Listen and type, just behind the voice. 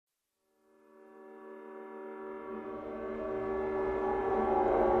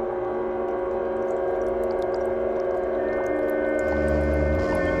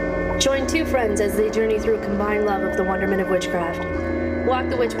Join two friends as they journey through a combined love of the wonderment of witchcraft. Walk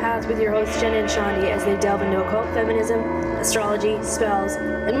the witch path with your hosts Jenna and Shandi as they delve into occult feminism, astrology, spells,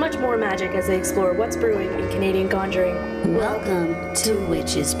 and much more magic as they explore what's brewing in Canadian conjuring. Welcome to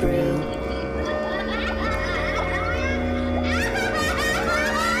Witch's Brew.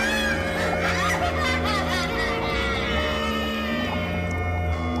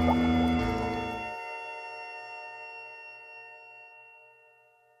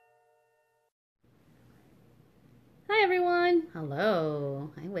 Hi everyone!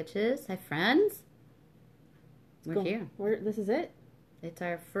 Hello. Hi, witches. Hi, friends. We're here. This is it. It's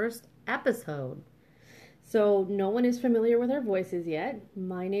our first episode. So no one is familiar with our voices yet.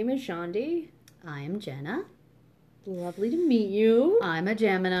 My name is Shandi. I am Jenna. Lovely to meet you. I'm a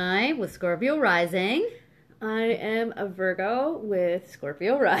Gemini with Scorpio rising. I am a Virgo with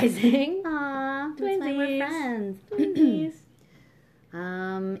Scorpio rising. Aw, that's why we're friends. Twinsies.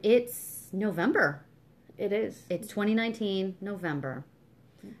 It's November. It is. It's 2019 November.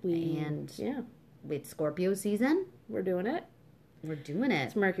 It's Scorpio season. We're doing it. We're doing it.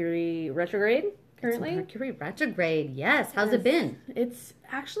 It's Mercury retrograde currently. It's Mercury retrograde. Yes. How's it been? It's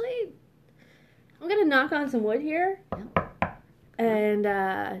actually, I'm going to knock on some wood here. Yep.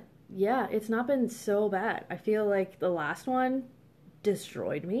 And it's not been so bad. I feel like the last one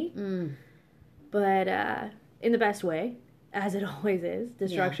destroyed me. But in the best way, as it always is.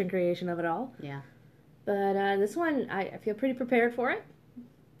 Destruction, creation of it all. Yeah. But this one, I feel pretty prepared for it.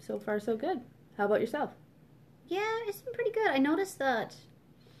 So far, so good. How about yourself? Yeah, it's been pretty good. I noticed that,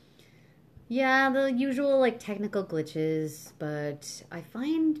 the usual, technical glitches, but I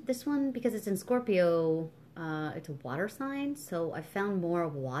find this one, because it's in Scorpio, it's a water sign, so I found more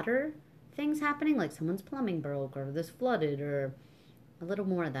water things happening, like someone's plumbing broke, or this flooded, or a little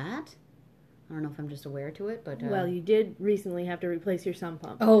more of that. I don't know if I'm just aware to it, but... Well, you did recently have to replace your sump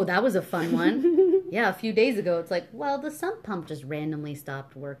pump. Oh, that was a fun one. Yeah, a few days ago, it's like, well, the sump pump just randomly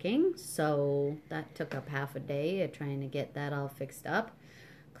stopped working. So that took up half a day of trying to get that all fixed up.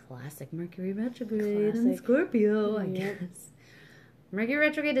 Classic Mercury retrograde in Scorpio, I guess. Mercury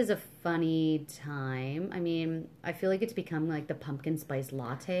retrograde is a funny time. I mean, I feel like it's become like the pumpkin spice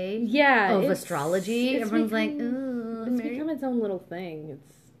latte of astrology. Everyone's like, ooh. It's become its own little thing.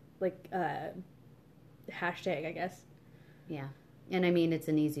 It's like hashtag, I guess. Yeah. And I mean, it's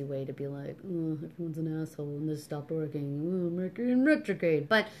an easy way to be like, oh, everyone's an asshole and this stopped working. Oh, Mercury in retrograde.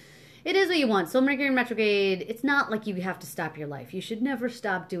 But it is what you want. So Mercury in retrograde, it's not like you have to stop your life. You should never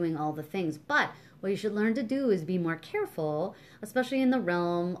stop doing all the things. But what you should learn to do is be more careful, especially in the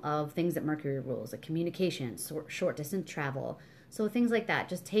realm of things that Mercury rules, like communication, short distance travel. So things like that.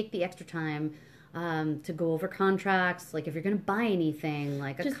 Just take the extra time to go over contracts, like if you're going to buy anything,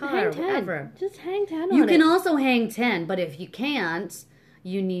 like a car or whatever. Just hang 10 on it. You can also hang 10, but if you can't,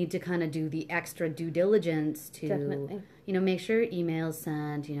 you need to kind of do the extra due diligence to, Definitely. Make sure your email's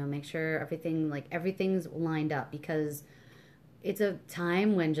sent, make sure everything's lined up, because it's a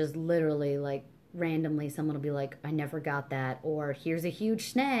time when just literally, randomly someone will be like, I never got that, or here's a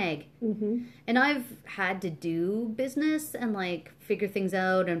huge snag. Mm-hmm. And I've had to do business and figure things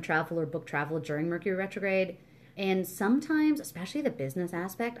out and travel or book travel during Mercury retrograde. And sometimes, especially the business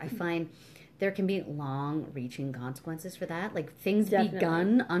aspect, I find there can be long-reaching consequences for that. Things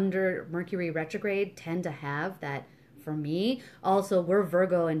begun under Mercury retrograde tend to have that. For me, also, we're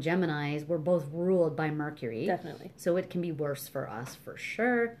Virgo and Geminis. We're both ruled by Mercury. Definitely. So it can be worse for us, for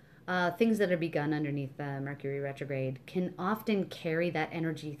sure. Things that are begun underneath Mercury retrograde can often carry that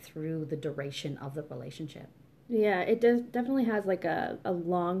energy through the duration of the relationship. Yeah, it definitely has a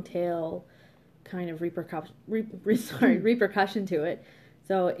long tail kind of repercussion to it.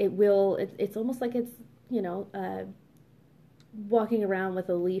 So it's almost like it's, walking around with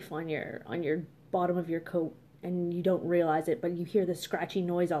a leaf on your bottom of your coat and you don't realize it, but you hear the scratchy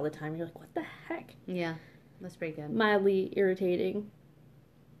noise all the time. You're like, what the heck? Yeah, that's pretty good. Mildly irritating.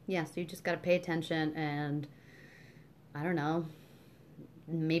 Yeah, so you just got to pay attention and, I don't know,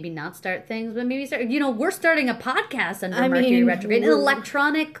 maybe not start things, but maybe start, we're starting a podcast under Mercury retrograde, an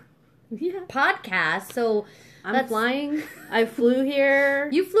electronic podcast, so I'm flying. I flew here.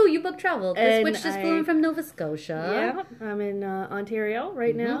 You flew, you booked travel. This witch just flew in from Nova Scotia. Yeah, I'm in Ontario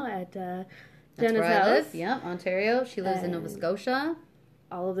right now at Jenna's house. I live. Yeah, Ontario. She lives in Nova Scotia.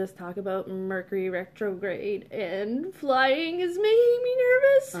 All of this talk about Mercury retrograde and flying is making me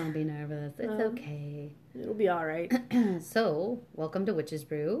nervous. Don't be nervous. It's okay. It'll be all right. So, welcome to Witch's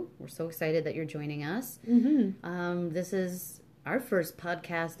Brew. We're so excited that you're joining us. Mm-hmm. This is our first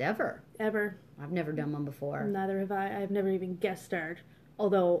podcast ever. I've never done one before. Neither have I. I've never even guest starred.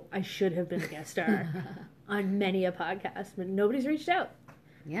 Although I should have been a guest star on many a podcast, but nobody's reached out.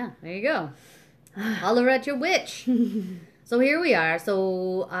 Yeah, there you go. Holler at your witch. So here we are.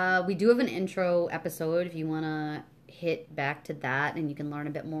 So we do have an intro episode if you want to hit back to that, and you can learn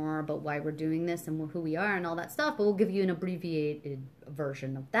a bit more about why we're doing this and who we are and all that stuff. But we'll give you an abbreviated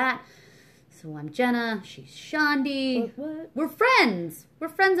version of that. So I'm Jenna. She's Shandi. What? We're friends. We're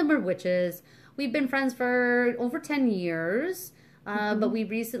friends and we're witches. We've been friends for over 10 years. But we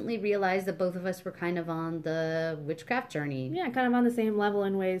recently realized that both of us were kind of on the witchcraft journey. Yeah, kind of on the same level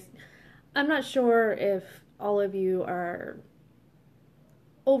in ways. I'm not sure if all of you are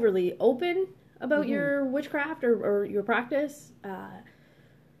overly open about your witchcraft or your practice.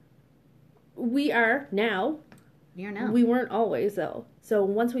 We are now. We are now. We weren't always, though. So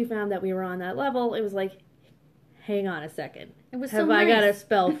once we found that we were on that level, it was like, hang on a second. It was Have so I nice. got a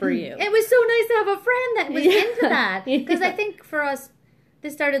spell for you? It was so nice to have a friend that was into that. Because Yeah. I think for us,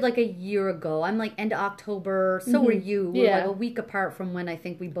 this started like a year ago. I'm like end of October. So were you. We're like a week apart from when I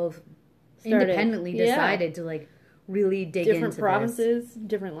think we both independently decided to like really dig into different provinces,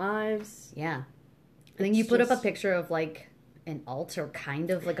 different lives. Yeah. I think you put up a picture of like an altar, kind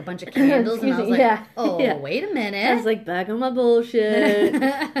of like a bunch of candles. And I was like, wait a minute. I was like, back on my bullshit.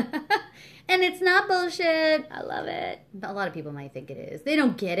 And it's not bullshit. I love it. A lot of people might think it is. They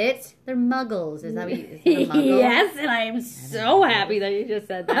don't get it. They're muggles. Is that what you, is that a muggle? Yes, and I am so happy that you just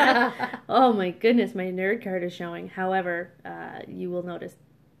said that. Oh my goodness, my nerd card is showing. However, you will notice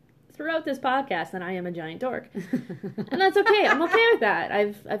throughout this podcast that I am a giant dork. And that's okay. I'm okay with that.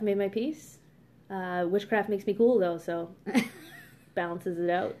 I've made my peace. Witchcraft makes me cool though, so balances it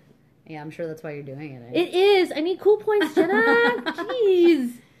out. Yeah, I'm sure that's why you're doing it. It is. I need cool points, Jenna.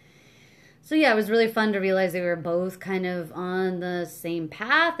 Jeez. So yeah, it was really fun to realize that we were both kind of on the same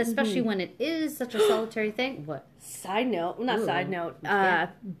path, especially when it is such a solitary thing. What? Side note, side note, yeah.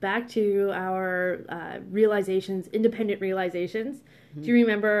 back to our realizations, independent realizations. Do you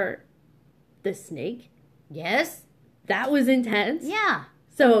remember the snake? Yes. That was intense. Yeah.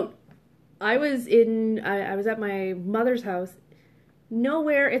 So I was at my mother's house.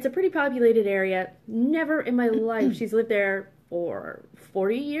 Nowhere, it's a pretty populated area. Never in my life, she's lived there for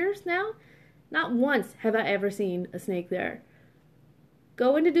 40 years now. Not once have I ever seen a snake there.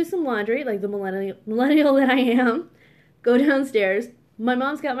 Go in to do some laundry, like the millennial that I am. Go downstairs. My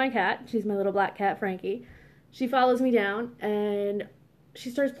mom's got my cat. She's my little black cat, Frankie. She follows me down, and she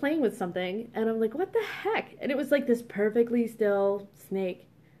starts playing with something. And I'm like, what the heck? And it was like this perfectly still snake.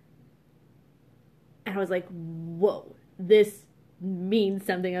 And I was like, whoa, this means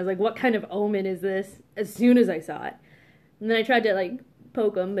something. I was like, what kind of omen is this? As soon as I saw it. And then I tried to, like,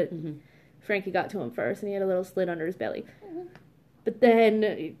 poke him, but Frankie got to him first, and he had a little slit under his belly. But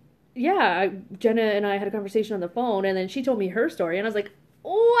then, Jenna and I had a conversation on the phone, and then she told me her story, and I was like,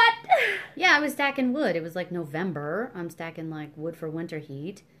 what? Yeah, I was stacking wood. It was, like, November. I'm stacking, like, wood for winter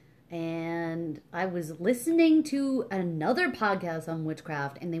heat. And I was listening to another podcast on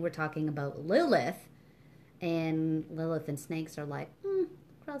witchcraft, and they were talking about Lilith. And Lilith and snakes are like,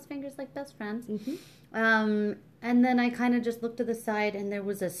 cross fingers like best friends. And then I kind of just looked to the side, and there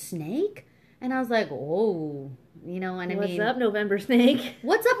was a snake. And I was like, oh, and What's up, November snake?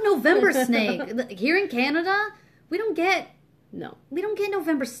 What's up, November snake? Here in Canada, we don't get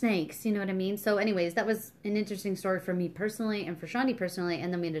November snakes, you know what I mean? So anyways, that was an interesting story for me personally and for Shandi personally.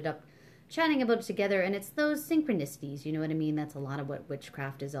 And then we ended up chatting about it together. And it's those synchronicities, you know what I mean? That's a lot of what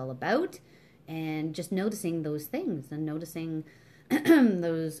witchcraft is all about. And just noticing those things and noticing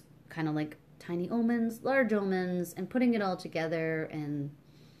those kind of like tiny omens, large omens, and putting it all together, and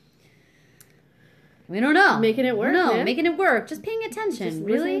we don't know. Making it work, No, man. making it work. Just paying attention, Just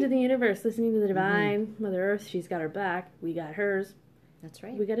really. listening to the universe, listening to the divine, Mother Earth. She's got her back. We got hers. That's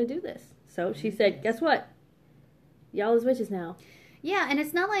right. We got to do this. So she said, guess what? Y'all is witches now. Yeah, and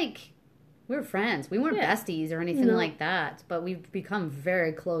it's not like we're friends. We weren't besties or anything like that, but we've become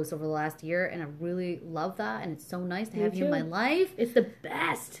very close over the last year, and I really love that, and it's so nice to have you in my life. It's the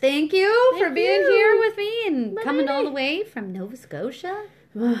best. Thank you for being you. here with me and coming all the way from Nova Scotia.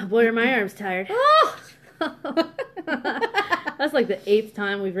 Boy, are my arms tired. Oh! That's like the 8th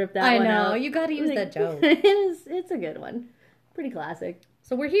time we've ripped that one out. I know. You got to use that joke. It's a good one. Pretty classic.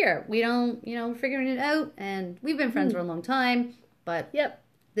 So we're here. We don't, we're figuring it out, and we've been friends for a long time, but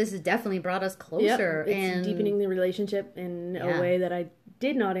this has definitely brought us closer. It's and deepening the relationship in a way that I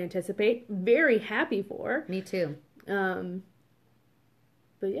did not anticipate. Very happy for. Me too. But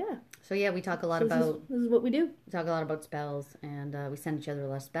yeah. So yeah, we talk a lot about... This is what we do. We talk a lot about spells, and we send each other a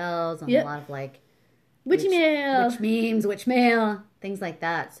lot of spells, and a lot of like... Witchy mail. Witch memes, witch mail, things like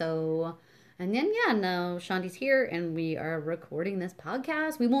that. So... And then, now Shanti's here and we are recording this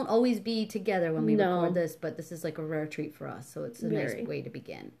podcast. We won't always be together when we record this, but this is like a rare treat for us. So it's a nice way to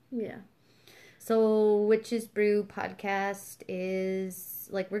begin. Yeah. So Witches Brew podcast is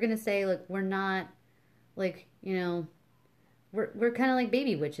like, we're going to say like, we're not like, we're kind of like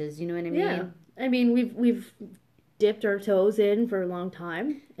baby witches. You know what I mean? Yeah. I mean, we've dipped our toes in for a long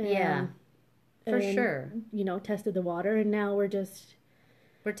time. For sure. Tested the water, and now we're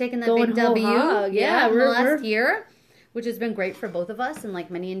taking that big W, we're last year, which has been great for both of us and like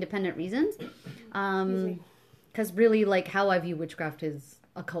many independent reasons. Because really, like how I view witchcraft is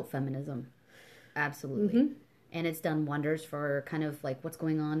occult feminism, absolutely, and it's done wonders for kind of like what's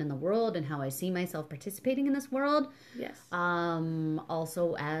going on in the world and how I see myself participating in this world. Yes.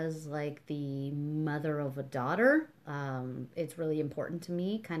 Also, as like the mother of a daughter, it's really important to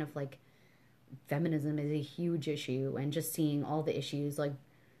me. Kind of like feminism is a huge issue, and just seeing all the issues like.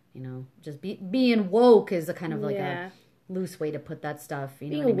 Just being woke is a kind of like a loose way to put that stuff.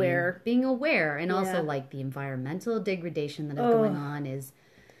 Being aware, and also like the environmental degradation that is going on is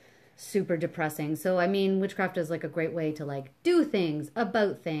super depressing. So I mean, witchcraft is like a great way to like do things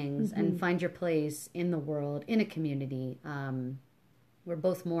about things and find your place in the world, in a community. We're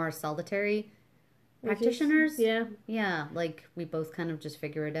both more solitary practitioners. Yeah, like we both kind of just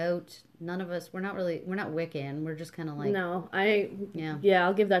figure it out. None of us, we're not Wiccan. We're just kind of like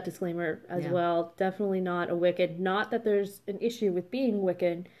I'll give that disclaimer as well. Definitely not a Wiccan. Not that there's an issue with being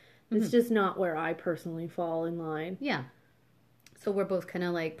Wiccan. It's just not where I personally fall in line. Yeah. So we're both kind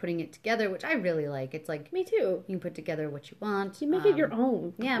of like putting it together, which I really like. It's like me too. You can put together what you want. You make it your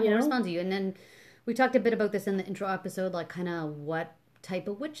own. Yeah, we'll respond to you. And then we talked a bit about this in the intro episode, like kind of what type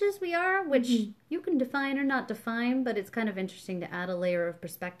of witches we are, which you can define or not define, but it's kind of interesting to add a layer of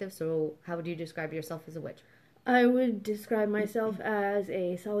perspective. So how would you describe yourself as a witch? I would describe myself as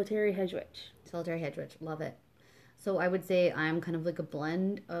a solitary hedge witch. Solitary hedge witch. Love it. So I would say I'm kind of like a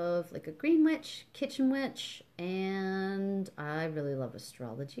blend of like a green witch, kitchen witch, and I really love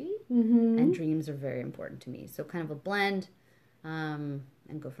astrology, and dreams are very important to me. So kind of a blend, and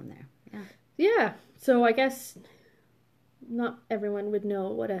go from there. Yeah. So I guess not everyone would know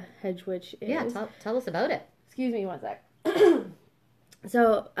what a hedge witch is. Yeah, tell us about it. Excuse me one sec.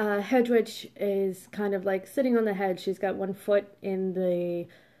 So a hedge witch is kind of like sitting on the hedge. She's got one foot in the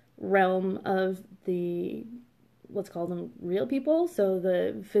realm of the, let's call them real people, so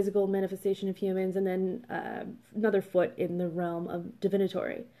the physical manifestation of humans, and then another foot in the realm of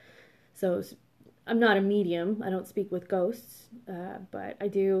divinatory. So I'm not a medium. I don't speak with ghosts, but I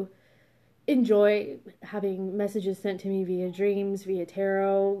do enjoy having messages sent to me via dreams, via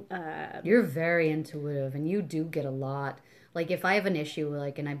tarot. You're very intuitive, and you do get a lot. Like if I have an issue,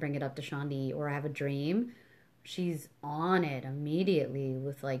 like, and I bring it up to Shandi, or I have a dream, she's on it immediately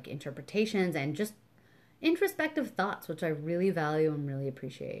with like interpretations and just introspective thoughts, which I really value and really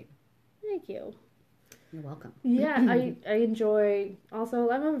appreciate. Thank you. You're welcome. Yeah, I enjoy. Also,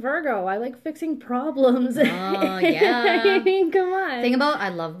 I'm a Virgo. I like fixing problems. Oh, yeah. I mean, come on. Thing about, I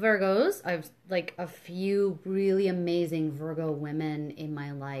love Virgos. I've like a few really amazing Virgo women in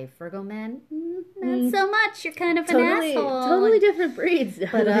my life. Virgo men, not so much. You're kind of an asshole. Totally different breeds.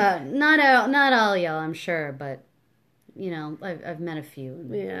 But not all y'all, I'm sure. But I've met a few.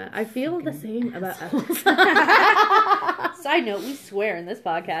 Yeah, I feel the same about. Side note: we swear in this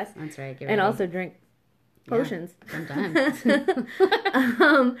podcast. That's right. And also drink potions. Yeah, sometimes.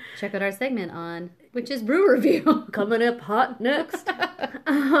 Check out our segment on Witches Brew Review. Coming up hot next.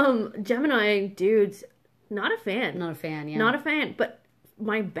 Gemini dudes, not a fan. Not a fan, yeah. Not a fan, but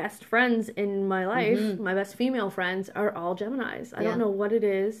my best friends in my life, my best female friends, are all Geminis. I don't know what it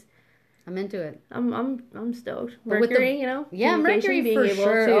is. I'm into it. I'm stoked. Mercury, Yeah, Mercury being for able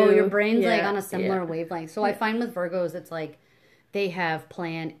sure. to, Your brain's like on a similar wavelength. So I find with Virgos, it's like they have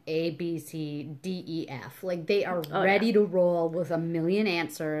plan A, B, C, D, E, F. Like they are ready to roll with a million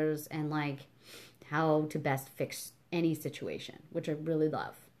answers and like how to best fix any situation, which I really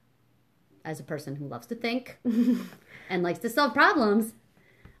love. As a person who loves to think and likes to solve problems,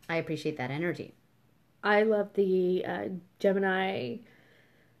 I appreciate that energy. I love the Gemini.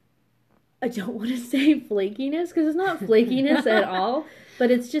 I don't want to say flakiness because it's not flakiness at all,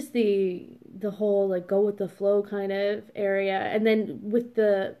 but it's just the whole like go with the flow kind of area, and then with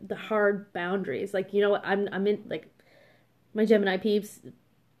the hard boundaries. Like, you know what, I'm in, like, my Gemini peeps,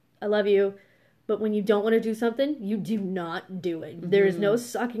 I love you, but when you don't want to do something, you do not do it. There is no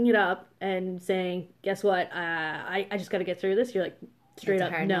sucking it up and saying, guess what, I just got to get through this. You're like, straight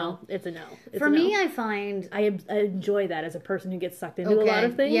up, no. It's a no. For me, I find I enjoy that as a person who gets sucked into a lot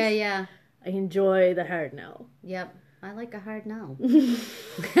of things. Yeah. I enjoy the hard no. Yep. I like a hard no.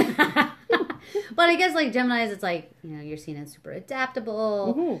 But I guess like Geminis, it's like, you know, you're seen as super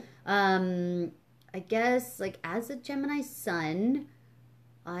adaptable. I guess like as a Gemini sun,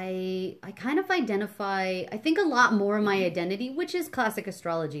 I kind of identify, I think a lot more of my identity, which is classic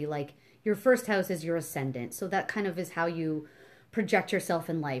astrology. Like your first house is your ascendant. So that kind of is how you project yourself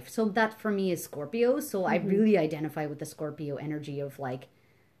in life. So that for me is Scorpio. So I really identify with the Scorpio energy of like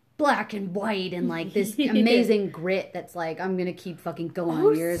black and white and like this amazing grit that's like, I'm going to keep fucking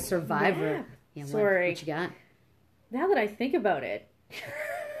going. You're a survivor. Yeah, Sorry. What you got? Now that I think about it.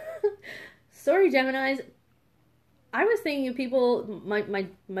 Sorry, Geminis. I was thinking of people, my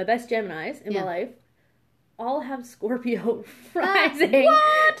best Geminis in my life, all have Scorpio rising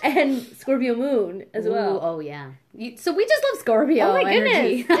and Scorpio moon as well. Oh, yeah. So we just love Scorpio Oh my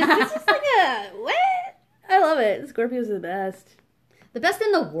energy. goodness. It's just like a, what? I love it. Scorpios are the best. The best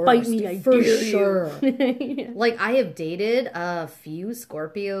and the worst, Bite me, I for dare sure. you. Like, I have dated a few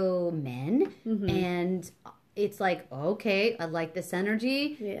Scorpio men, and it's like, okay, I like this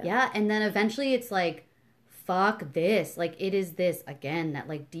energy. Yeah. And then eventually it's like, fuck this. Like, it is this, again, that,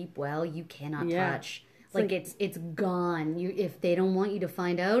 like, deep well you cannot touch. Like it's gone. If they don't want you to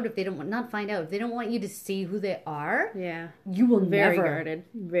find out, if they don't want you to see who they are, you will never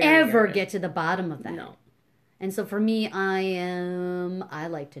ever get to the bottom of that. No. And so for me, I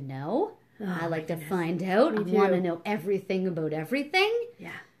like to know. I like to find out. I want to know everything about everything. Yeah.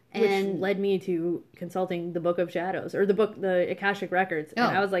 And which led me to consulting the Book of Shadows, or the Akashic Records. And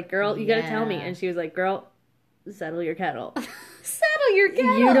I was like, girl, you gotta tell me. And she was like, girl, settle your kettle. Settle your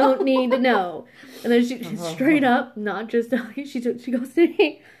kettle. You don't need to know. And then she straight up, not just talking, she goes to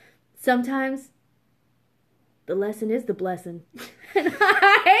me, sometimes the lesson is the blessing. And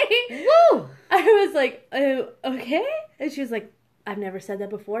I was like, okay. And she was like, I've never said that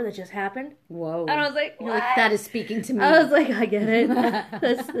before. That just happened. Whoa. And I was like, what? That is speaking to me. I was like, I get it.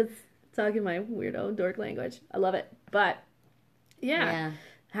 That's talking my weirdo dork language. I love it. But yeah.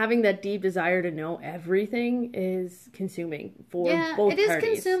 Having that deep desire to know everything is consuming for both parties. It is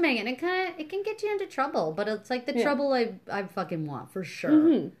consuming, and it can get you into trouble. But it's like the trouble I fucking want for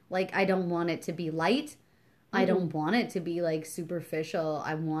sure. Like I don't want it to be light. I don't want it to be like superficial.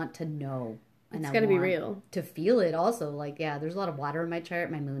 I want to know. And it's got to be real. To feel it also. Like, there's a lot of water in my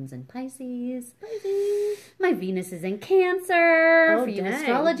chart. My moon's in Pisces. My Venus is in Cancer. For you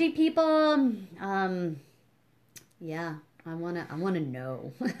astrology people. Yeah. I wanna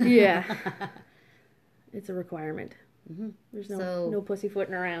know. It's a requirement. There's no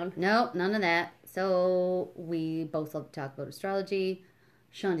pussyfooting around. No, none of that. So we both love to talk about astrology.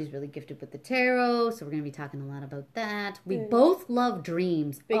 Shandi's really gifted with the tarot, so we're going to be talking a lot about that. We both love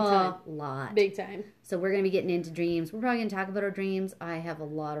dreams a lot. Big time. So we're going to be getting into dreams. We're probably going to talk about our dreams. I have a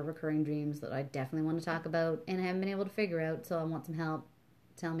lot of recurring dreams that I definitely want to talk about, and I haven't been able to figure out, so I want some help.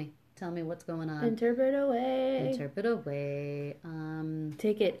 Tell me what's going on. Interpret away.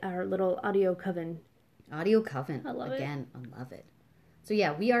 Take it, our little audio coven. I love it. I love it. So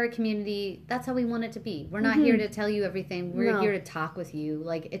yeah, we are a community. That's how we want it to be. We're not here to tell you everything. We're here to talk with you.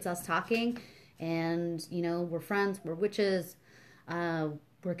 Like, it's us talking, and, you know, we're friends. We're witches.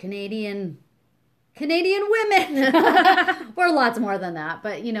 We're Canadian women. We're lots more than that,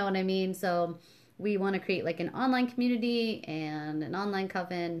 but you know what I mean? So we want to create like an online community and an online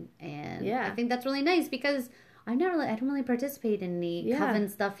coven, and I think that's really nice because I don't really participate in the coven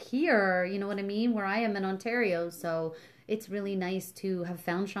stuff here, you know what I mean, where I am in Ontario, so it's really nice to have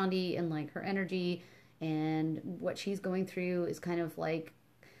found Shandi and like her energy, and what she's going through is kind of like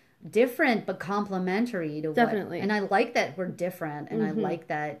different but complementary to and I like that we're different, and I like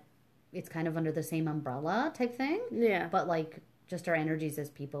that it's kind of under the same umbrella type thing, but like just our energies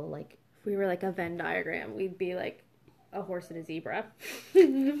as people, like if we were like a Venn diagram, we'd be like a horse and a zebra.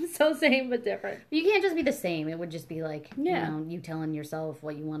 So same but different. You can't just be the same. It would just be like, you know, you telling yourself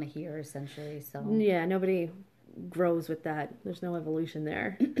what you want to hear, essentially. So nobody grows with that. There's no evolution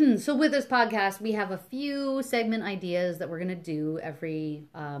there. So with this podcast, we have a few segment ideas that we're going to do every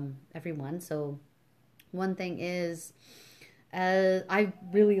one. So one thing is, I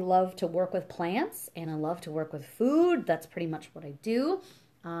really love to work with plants, and I love to work with food. That's pretty much what I do.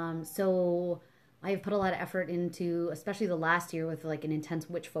 So I've put a lot of effort into, especially the last year, with like an intense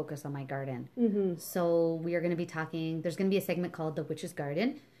witch focus on my garden. So we are going to be talking, there's going to be a segment called The Witch's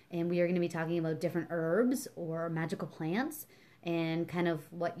Garden, and we are going to be talking about different herbs or magical plants and kind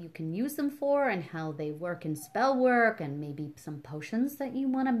of what you can use them for and how they work in spell work, and maybe some potions that you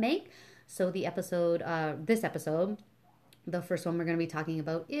want to make. So this episode, the first one we're going to be talking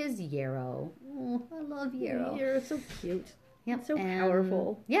about is Yarrow. Oh, I love Yarrow. Yarrow's so cute. Yep. So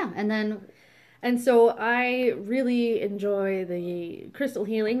powerful. Yeah, and then And so I really enjoy the crystal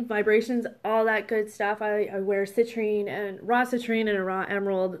healing, vibrations, all that good stuff. I wear citrine and raw a raw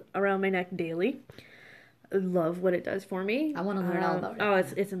emerald around my neck daily. I love what it does for me. I want to learn all about it. Oh,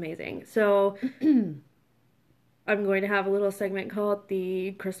 it's amazing. So I'm going to have a little segment called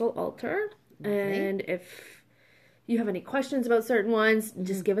the Crystal Altar. Lovely. And if you have any questions about certain ones,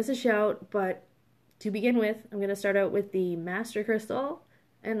 just give us a shout. But to begin with, I'm going to start out with the Master Crystal,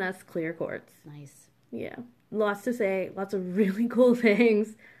 and that's clear quartz. Nice. Yeah. Lots to say, lots of really cool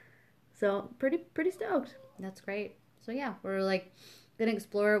things. So pretty stoked. That's great. So yeah, we're like gonna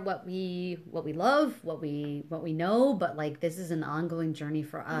explore what we love, what we know, but like this is an ongoing journey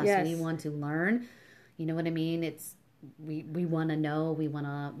for us. Yes. We want to learn. You know what I mean? It's we want to know, we want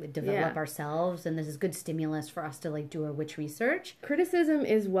to develop ourselves, and this is good stimulus for us to like do our witch research. Criticism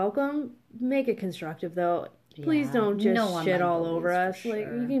is welcome. Make it constructive though. Please don't just shit all over us. Sure. Like,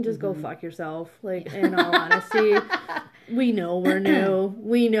 you can just go fuck yourself. Like, in all honesty, we know we're new.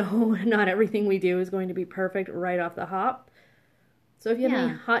 We know not everything we do is going to be perfect right off the hop. So if you have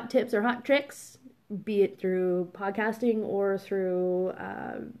any hot tips or hot tricks, be it through podcasting or through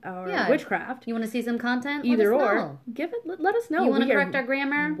our witchcraft. You want to see some content? Either or. Let us know. You want to correct our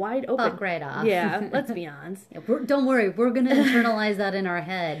grammar? Wide open. Fuck right off. Yeah, let's be honest. Don't worry, we're going to internalize that in our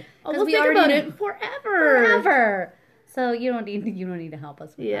head. We'll think about it forever. So you don't need to help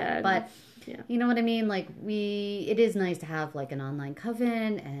us with that. But you know what I mean? Like it is nice to have like an online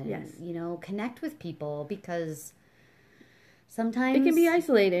coven and you know, connect with people, because sometimes it can be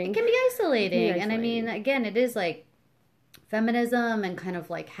isolating. And I mean, again, it is like feminism and kind of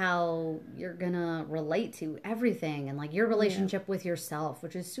like how you're gonna relate to everything and like your relationship with yourself,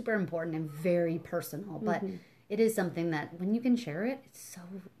 which is super important and very personal. But it is something that when you can share it, it's so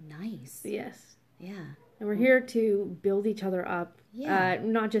nice. Yes. Yeah. And we're here to build each other up. Yeah.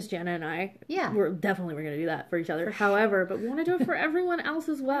 Not just Jenna and I. Yeah. We're going to do that for each other. However, but we want to do it for everyone else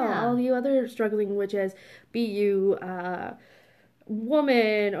as well. Yeah. All you other struggling witches, be you a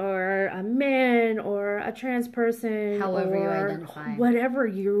woman or a man or a trans person. However or you identify. Whatever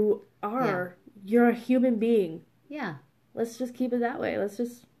you are, you're a human being. Yeah. Let's just keep it that way. Let's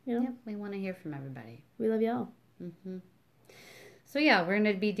just, you know. Yep, we want to hear from everybody. We love y'all. Mm-hmm. So yeah, we're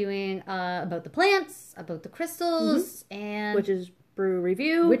going to be doing about the plants, about the crystals, and Witch's Brew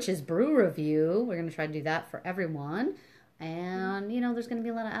Review. We're going to try to do that for everyone. And, you know, there's going to be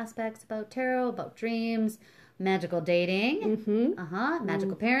a lot of aspects about tarot, about dreams, magical dating,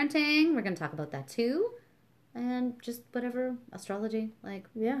 magical parenting. We're going to talk about that too. And just whatever, astrology, like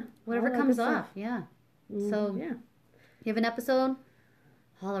whatever comes off. Yeah. So you have an episode,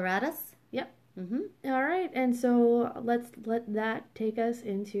 holler at us. Yep. All right, and so let's let that take us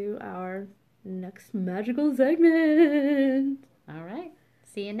into our next magical segment. All right.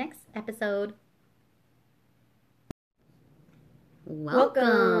 See you next episode.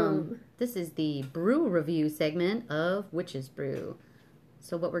 Welcome. This is the brew review segment of Witch's Brew.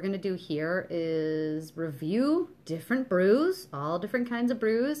 So what we're going to do here is review different brews, all different kinds of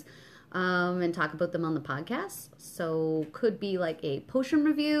brews, and talk about them on the podcast. So could be like a potion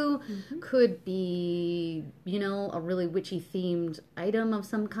review, could be, you know, a really witchy themed item of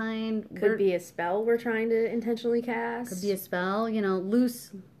some kind. Could be a spell we're trying to intentionally cast. Could be a spell, you know,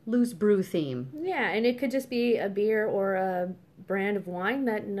 loose brew theme. Yeah, and it could just be a beer or a brand of wine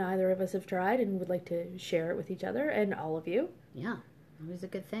that neither of us have tried and would like to share it with each other and all of you. Yeah. Always a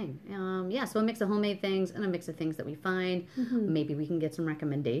good thing. So a mix of homemade things and a mix of things that we find. Maybe we can get some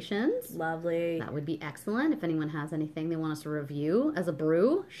recommendations. Lovely. That would be excellent. If anyone has anything they want us to review as a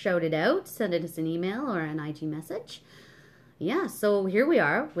brew, shout it out. Send us an email or an IG message. Yeah, so here we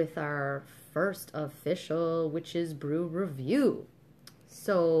are with our first official Witch's Brew review.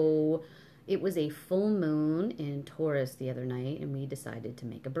 So it was a full moon in Taurus the other night, and we decided to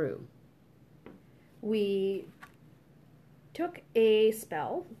make a brew. We took a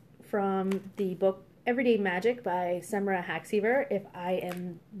spell from the book Everyday Magic by Semra Haxever. If I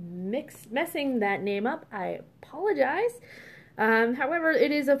am messing that name up, I apologize. However,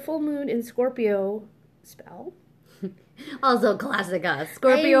 it is a full moon in Scorpio spell. Also classic us.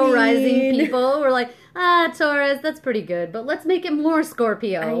 Scorpio rising people. We're like, Taurus, that's pretty good, but let's make it more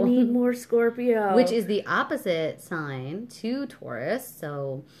Scorpio. I need more Scorpio. Which is the opposite sign to Taurus.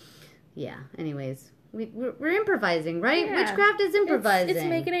 So, yeah. Anyways, we're improvising, right? Yeah. Witchcraft is improvising. It's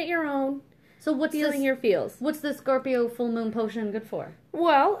making it your own. So what's feeling your feels? What's the Scorpio full moon potion good for?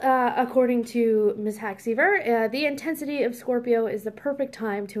 Well, according to Ms. Haxever, the intensity of Scorpio is the perfect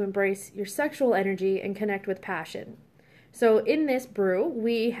time to embrace your sexual energy and connect with passion. So in this brew,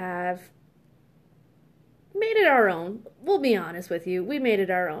 we have made it our own. We'll be honest with you. We made it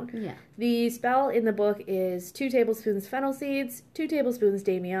our own. Yeah. The spell in the book is 2 tablespoons fennel seeds, 2 tablespoons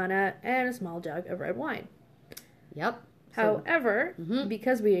Damiana, and a small jug of red wine. Yep. However,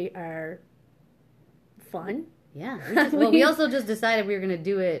 because we are fun. Yeah. We also just decided we were going to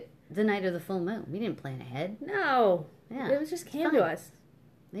do it the night of the full moon. We didn't plan ahead. No. Yeah. It was just came to us.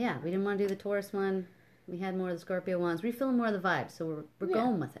 Yeah, we didn't want to do the Taurus one. We had more of the Scorpio ones. We're feeling more of the vibe, so we're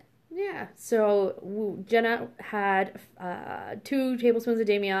going with it. Yeah. So Jenna had 2 tablespoons of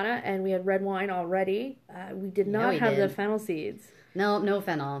Damiana, and we had red wine already. We did not have the fennel seeds. No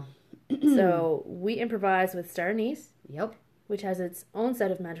fennel. So we improvised with star anise. Yep. Which has its own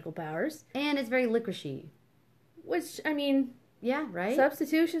set of magical powers. And it's very licoricey. Which, I mean... Yeah, right?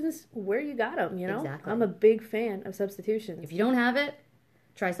 Substitutions, where you got them, you know? Exactly. I'm a big fan of substitutions. If you don't have it,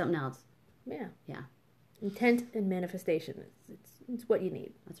 try something else. Yeah. Yeah. Intent and manifestation. It's what you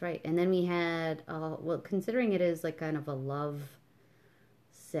need. That's right. And then we had, considering it is like kind of a love,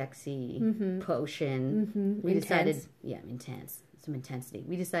 sexy potion, we decided... Yeah, intense. Some intensity.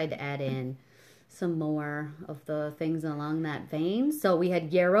 We decided to add in some more of the things along that vein. So we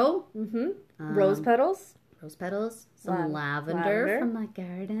had yarrow. Rose petals. Some lavender from my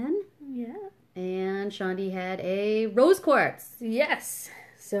garden. Yeah. And Shandi had a rose quartz. Yes.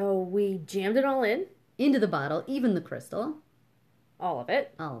 So we jammed it all in. Into the bottle, even the crystal. All of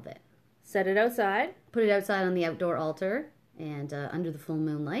it. Set it outside. Put it outside on the outdoor altar and under the full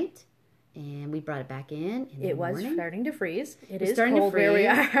moonlight. And we brought it back in the morning. Was starting to freeze. It was is starting cold to freeze. Where we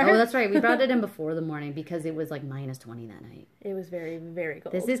are. Oh, that's right. We brought it in before the morning because it was like -20 that night. It was very, very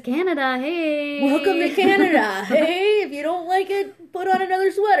cold. This is Canada. Hey. Welcome to Canada. Hey, if you don't like it, put on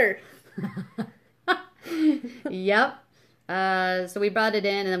another sweater. Yep. So we brought it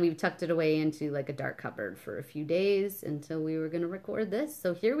in and then we tucked it away into like a dark cupboard for a few days until we were going to record this.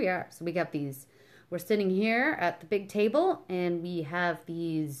 So here we are. So we got these. We're sitting here at the big table and we have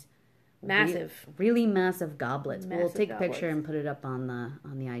these... really massive goblets. We'll take a picture and put it up on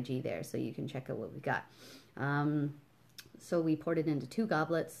the IG there so you can check out what we got. So we poured it into 2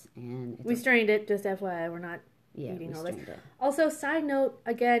 goblets and we strained it, just FYI. We're not eating all this. Also, side note,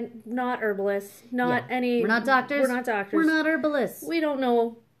 again, not herbalists, any... We're not doctors. We're not herbalists. We don't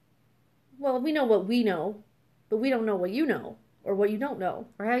know... Well, we know what we know, but we don't know what you know or what you don't know.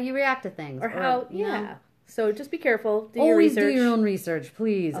 Or how you react to things. Or how, you know. So just be careful. Always do your own research,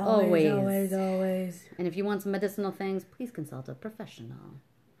 please. Always. And if you want some medicinal things, please consult a professional.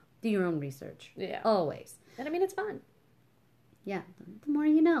 Do your own research. Yeah. Always. And I mean, it's fun. Yeah. The more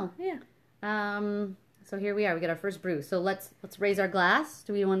you know. Yeah. So here we are. We got our first brew. So let's raise our glass.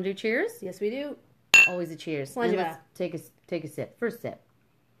 Do we want to do cheers? Yes, we do. Always a cheers. And let's take a sip. First sip.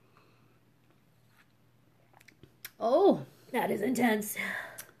 Oh. That is intense.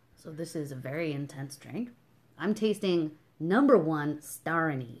 So this is a very intense drink. I'm tasting number 1 star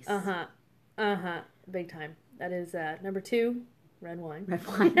anise. Big time. That is number 2 red wine.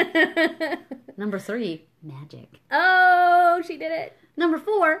 Number 3 magic. Oh, she did it. Number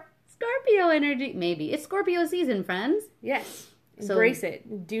 4 Scorpio energy. Maybe it's Scorpio season, friends. Yes. Embrace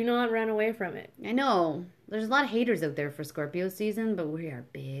it. Do not run away from it. I know. There's a lot of haters out there for Scorpio season, but we are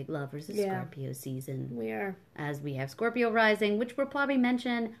big lovers of Scorpio season. We are. As we have Scorpio rising, which we'll probably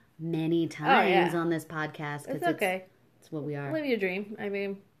mention many times on this podcast. It's okay. It's what we are. Live your dream. I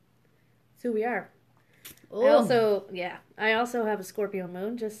mean, it's who we are. Oh. I also have a Scorpio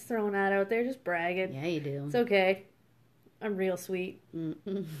moon. Just throwing that out there. Just bragging. Yeah, you do. It's okay. I'm real sweet.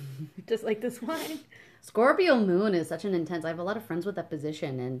 Just like this wine. Scorpio moon is such an intense... I have a lot of friends with that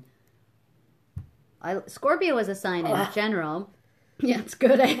position, and... Scorpio is a sign in general. Yeah, it's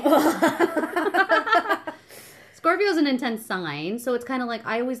good. Scorpio is an intense sign, so it's kind of like...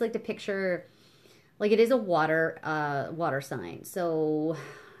 I always like to picture... Like, it is a water sign, so...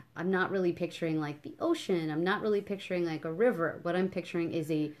 I'm not really picturing, like, the ocean. I'm not really picturing, like, a river. What I'm picturing is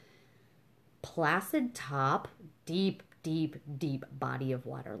a placid top, deep body of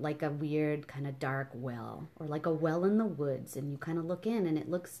water, like a weird kind of dark well, or like a well in the woods, and you kind of look in and it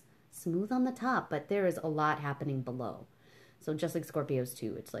looks smooth on the top, but there is a lot happening below. So just like Scorpios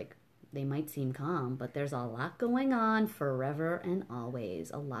too, it's like they might seem calm, but there's a lot going on forever and always.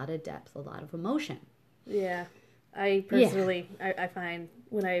 A lot of depth, a lot of emotion. Yeah. I personally, I find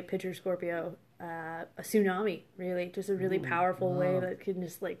when I picture Scorpio, a tsunami, really, just a really powerful wave that can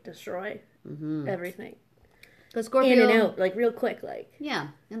just like destroy everything. Because Scorpio, in and out, like real quick, like. Yeah,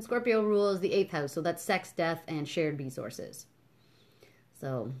 and Scorpio rules the 8th house, so that's sex, death, and shared resources.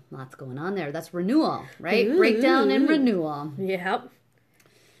 So lots going on there. That's renewal, right? Ooh. Breakdown and renewal. Yep.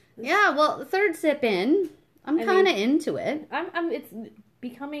 Yeah. Well, the third sip in, I'm kind of into it. It's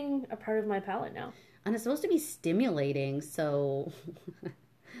becoming a part of my palate now. And it's supposed to be stimulating, so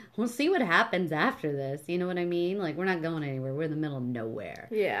we'll see what happens after this. You know what I mean? Like, we're not going anywhere. We're in the middle of nowhere.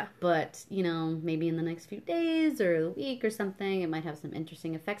 Yeah. But, you know, maybe in the next few days or a week or something, it might have some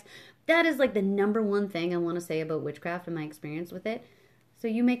interesting effects. That is, like, the number one thing I want to say about witchcraft and my experience with it. So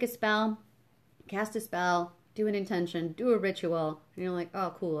you make a spell, cast a spell, do an intention, do a ritual, and you're like,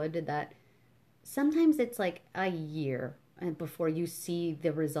 oh, cool, I did that. Sometimes it's, like, a year before you see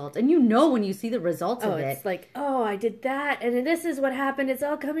the results. And you know when you see the results of it. It's like, oh, I did that, and then this is what happened. It's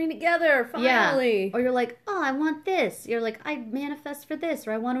all coming together, finally. Yeah. Or you're like, oh, I want this. You're like, I manifest for this,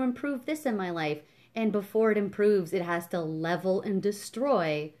 or I want to improve this in my life. And before it improves, it has to level and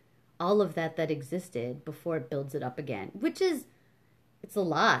destroy all of that existed before it builds it up again. Which is, it's a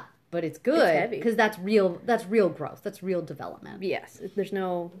lot, but it's good. Because that's real growth. That's real development. Yes. There's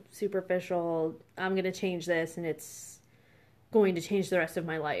no superficial, I'm going to change this, and it's going to change the rest of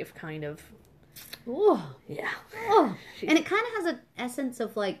my life, kind of. Oh, yeah. Oh, and it kind of has an essence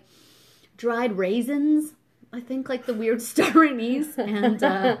of like dried raisins. I think like the weird star anise and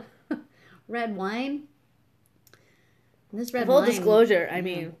red wine. And this red Full wine. disclosure, I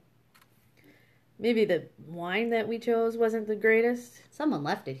mean, maybe the wine that we chose wasn't the greatest. Someone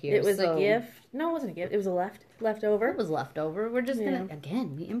left it here. It was a gift. No, it wasn't a gift. It was leftover. It was leftover. We're just gonna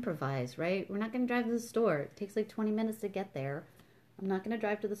we improvise, right? We're not gonna drive to the store. It takes like 20 minutes to get there. I'm not gonna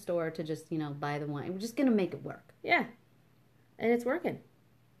drive to the store to just, buy the wine. We're just gonna make it work. Yeah. And it's working.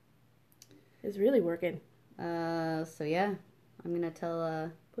 It's really working. So yeah. I'm gonna tell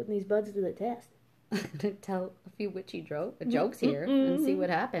putting these buds to the test. I'm gonna tell a few witchy jokes here and see what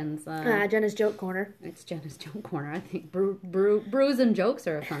happens. Jenna's joke corner. It's Jenna's joke corner. I think brews and jokes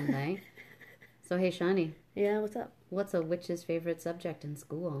are a fun thing. So hey, Shani. Yeah, what's up? What's a witch's favorite subject in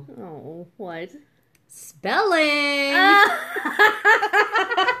school? Oh, what? Spelling! That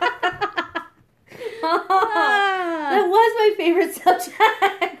was my favorite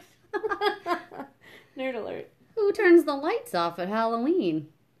subject. Nerd alert. Who turns the lights off at Halloween?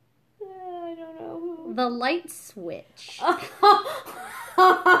 I don't know who. The light switch.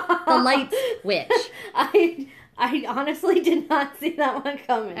 The light switch. I honestly did not see that one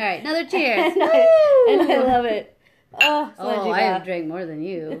coming. All right, another cheers. and I love it. Oh, I have drank more than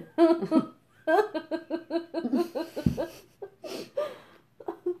you.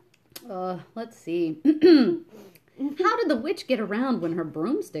 Let's see. How did the witch get around when her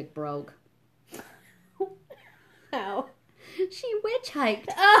broomstick broke? How? She witch hiked.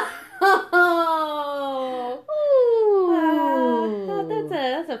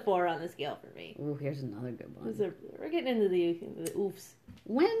 That's a 4 on the scale for me. Oh, here's another good one. We're getting into the oofs.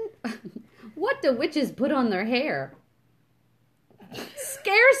 What do witches put on their hair?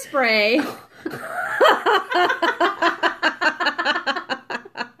 Scare spray.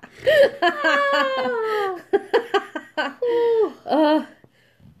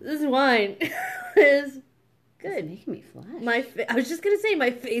 This wine is good. It's making me flush. I was just gonna say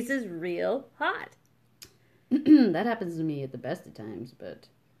my face is real hot. That happens to me at the best of times, but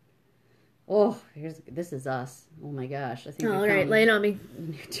this is us. Oh my gosh! I think. All right, lay it on me.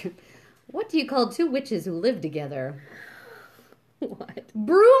 What do you call two witches who live together? What?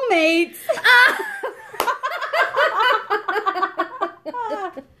 Broommates.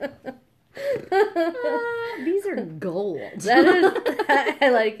 These are gold. That is. I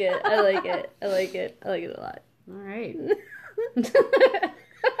like it. I like it. I like it. I like it a lot. All right.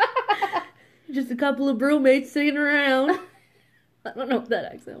 Just a couple of broommates sitting around. I don't know what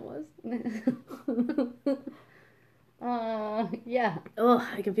that accent was. Yeah. Oh,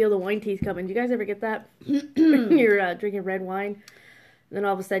 I can feel the wine teeth coming. Do you guys ever get that? When you're drinking red wine, and then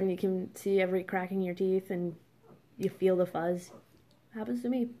all of a sudden you can see every crack in your teeth, and you feel the fuzz. Happens to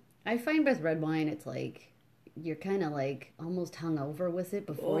me. I find with red wine, it's like you're kind of like almost hungover with it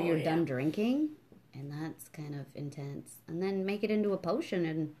before you're done drinking, and that's kind of intense. And then make it into a potion,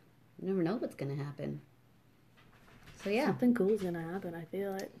 and you never know what's going to happen. So yeah, something cool is going to happen. I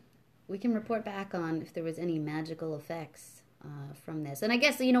feel it. We can report back on if there was any magical effects from this. And I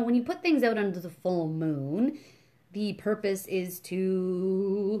guess, when you put things out under the full moon, the purpose is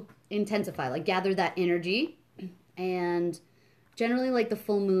to intensify, like gather that energy. And generally, like the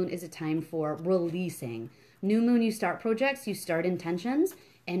full moon is a time for releasing. New moon, you start projects, you start intentions.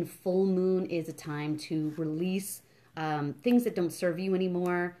 And full moon is a time to release things that don't serve you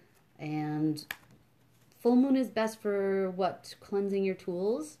anymore. And full moon is best for what? Cleansing your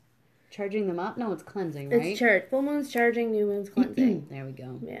tools? Charging them up? No, it's cleansing, right? It's charged. Full moon's charging, new moon's cleansing. There we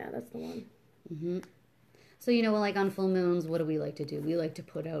go. Yeah, that's the one. Mm-hmm. So, like on full moons, what do we like to do? We like to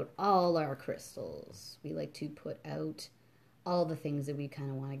put out all our crystals. We like to put out all the things that we kind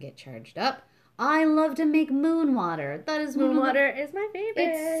of want to get charged up. I love to make moon water. That is Moon water is my favorite.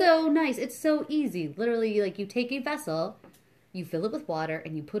 It's so nice. It's so easy. Literally, like, you take a vessel, you fill it with water,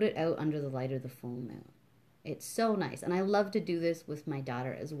 and you put it out under the light of the full moon. It's so nice. And I love to do this with my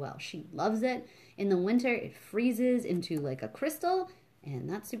daughter as well. She loves it. In the winter, it freezes into like a crystal, and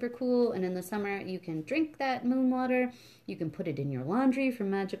that's super cool. And in the summer, you can drink that moon water. You can put it in your laundry for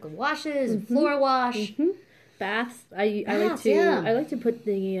magical washes, floor wash. Baths. I like to put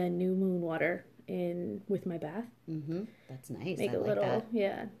the new moon water in with my bath. That's nice. Make I a like little,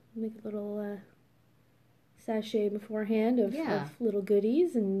 that. make a little sachet beforehand of little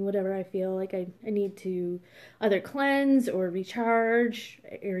goodies and whatever I feel like I need to either cleanse or recharge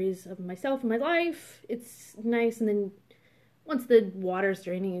areas of myself and my life. It's nice, and then once the water's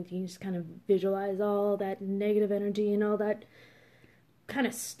draining, you can just kind of visualize all that negative energy and all that kind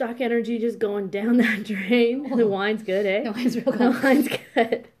of stuck energy just going down that drain. The wine's good, eh? The wine's real good. The wine's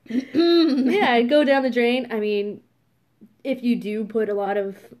good. Yeah, go down the drain. I mean, if you do put a lot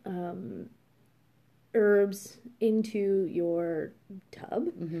of herbs into your tub,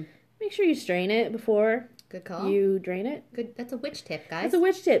 make sure you strain it before Good call. you drain it. Good. That's a witch tip, guys. That's a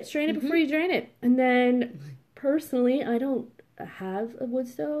witch tip. Strain it before you drain it. And then, personally, I don't have a wood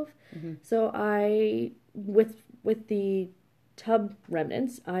stove, so I, with the tub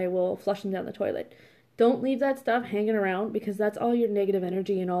remnants, I will flush them down the toilet. Don't leave that stuff hanging around, because that's all your negative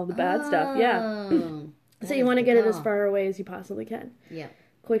energy and all the bad stuff. Yeah. So you want to get it as far away as you possibly can. Yeah.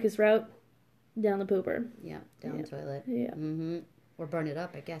 Quickest route, down the pooper. Yeah, down the toilet. Yeah. Or burn it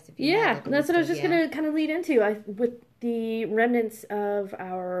up, I guess. If you have, like, that's what I was just going to kind of lead into. With the remnants of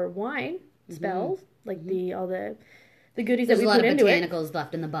our wine spells, like all the goodies that we put into it. There's a lot of botanicals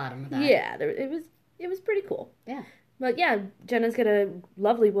left in the bottom of that. Yeah, it was pretty cool. Yeah. But yeah, Jenna's got a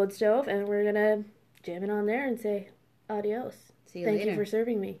lovely wood stove, and we're going to jam it on there and say adios. See you later. Thank you for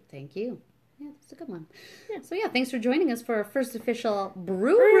serving me. Thank you. Yeah, that's a good one. Yeah. So yeah, thanks for joining us for our first official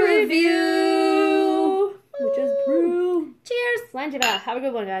brew review. Which is brew. Cheers. Lanjiva. Have a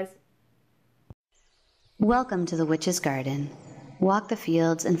good one, guys. Welcome to the Witch's Garden. Walk the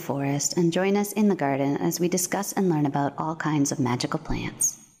fields and forest and join us in the garden as we discuss and learn about all kinds of magical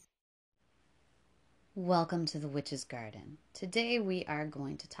plants. Welcome to the Witch's Garden. Today we are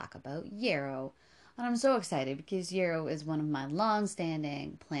going to talk about yarrow. And I'm so excited because yarrow is one of my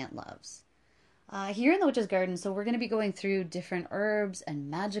long-standing plant loves. Here in the Witch's Garden, so we're going to be going through different herbs and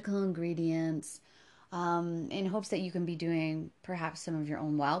magical ingredients in hopes that you can be doing perhaps some of your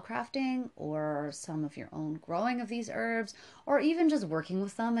own wildcrafting or some of your own growing of these herbs, or even just working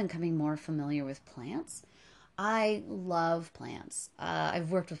with them and becoming more familiar with plants. I love plants.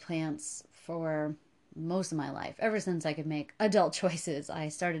 I've worked with plants for most of my life. Ever since I could make adult choices, I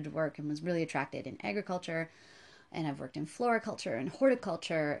started to work and was really attracted in agriculture. And I've worked in floriculture and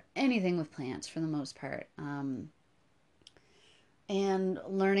horticulture, anything with plants for the most part. And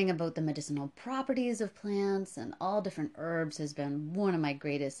learning about the medicinal properties of plants and all different herbs has been one of my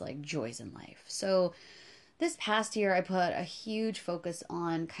greatest joys in life. So this past year, I put a huge focus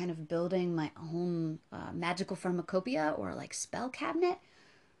on kind of building my own magical pharmacopoeia or spell cabinet.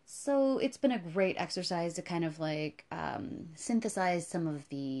 So it's been a great exercise to kind of synthesize some of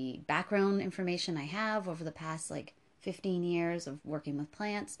the background information I have over the past 15 years of working with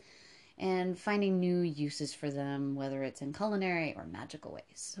plants and finding new uses for them, whether it's in culinary or magical ways.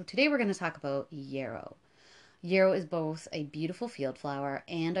 So today we're going to talk about yarrow. Yarrow is both a beautiful field flower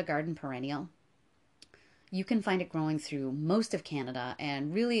and a garden perennial. You can find it growing through most of Canada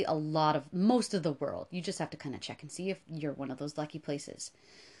and really most of the world. You just have to kind of check and see if you're one of those lucky places.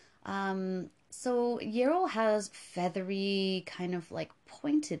 So yarrow has feathery, kind of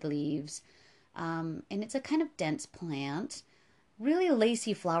pointed leaves, and it's a kind of dense plant, really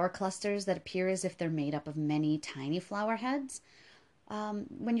lacy flower clusters that appear as if they're made up of many tiny flower heads.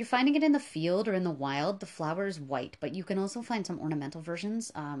 When you're finding it in the field or in the wild, the flower is white, but you can also find some ornamental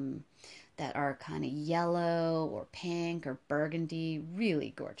versions, that are kind of yellow or pink or burgundy,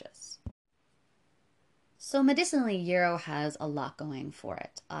 really gorgeous. So medicinally, yarrow has a lot going for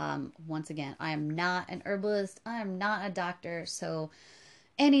it. Once again, I am not an herbalist. I am not a doctor. So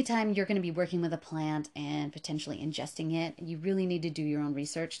anytime you're going to be working with a plant and potentially ingesting it, you really need to do your own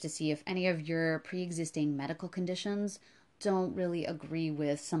research to see if any of your pre-existing medical conditions don't really agree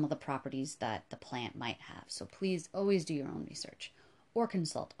with some of the properties that the plant might have. So please always do your own research or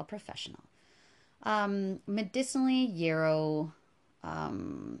consult a professional. Medicinally, yarrow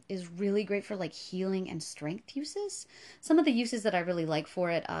is really great for healing and strength uses. Some of the uses that I really like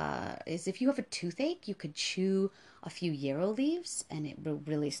for it is if you have a toothache, you could chew a few yarrow leaves and it will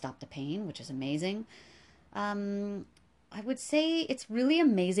really stop the pain, which is amazing. I would say it's really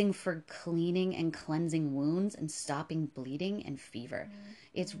amazing for cleaning and cleansing wounds and stopping bleeding and fever.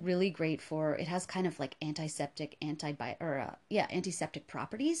 It's really great for, it has kind of like antiseptic, antiseptic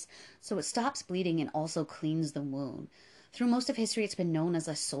properties. So it stops bleeding and also cleans the wound. Through most of history, it's been known as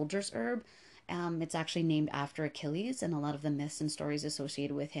a soldier's herb. It's actually named after Achilles and a lot of the myths and stories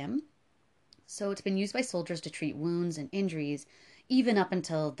associated with him. So it's been used by soldiers to treat wounds and injuries, even up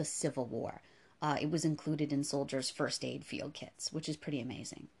until the Civil War. It was included in soldiers' first aid field kits, which is pretty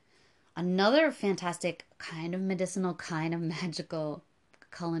amazing. Another fantastic kind of medicinal, kind of magical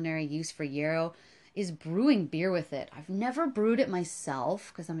culinary use for yarrow is brewing beer with it. I've never brewed it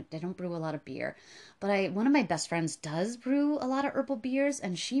myself because I don't brew a lot of beer, but one of my best friends does brew a lot of herbal beers,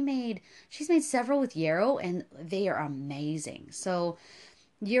 and she's made several with yarrow, and they are amazing. So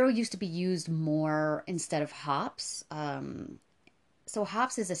yarrow used to be used more instead of hops. So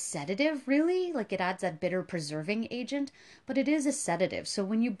hops is a sedative, really. Like, it adds that bitter preserving agent, but it is a sedative. So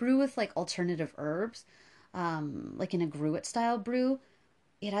when you brew with like alternative herbs, like in a gruit style brew,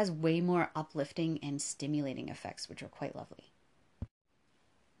 it has way more uplifting and stimulating effects, which are quite lovely.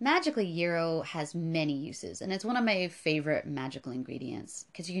 Magically, yarrow has many uses, and it's one of my favorite magical ingredients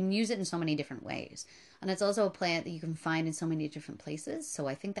because you can use it in so many different ways. And it's also a plant that you can find in so many different places, so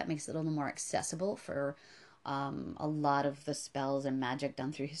I think that makes it a little more accessible for a lot of the spells and magic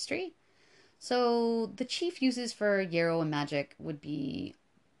done through history. So the chief uses for yarrow and magic would be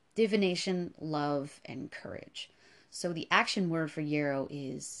divination, love, and courage. So the action word for yarrow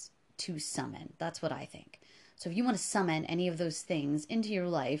is to summon. That's what I think. So if you want to summon any of those things into your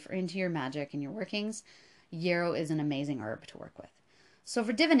life or into your magic and your workings, yarrow is an amazing herb to work with. So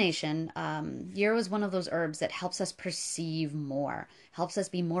for divination, yarrow is one of those herbs that helps us perceive more, helps us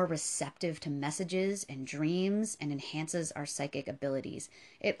be more receptive to messages and dreams, and enhances our psychic abilities.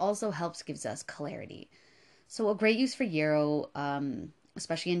 It also gives us clarity. So a great use for yarrow,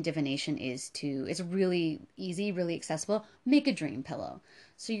 especially in divination, it's really easy, really accessible. Make a dream pillow.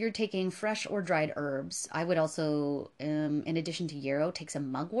 So you're taking fresh or dried herbs. I would also, in addition to yarrow, take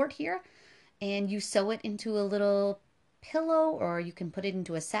some mugwort here, and you sew it into a little pillow, or you can put it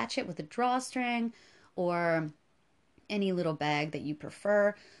into a sachet with a drawstring, or any little bag that you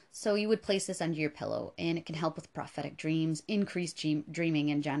prefer. So you would place this under your pillow, and it can help with prophetic dreams, increase dreaming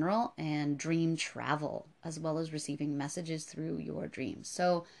in general, and dream travel, as well as receiving messages through your dreams.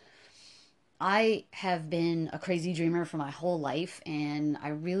 So I have been a crazy dreamer for my whole life, and I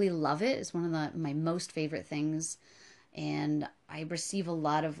really love it. It's one of my most favorite things. And I receive a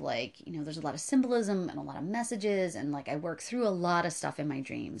lot of there's a lot of symbolism and a lot of messages, and I work through a lot of stuff in my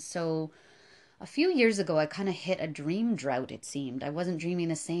dreams. So a few years ago, I kind of hit a dream drought, it seemed. I wasn't dreaming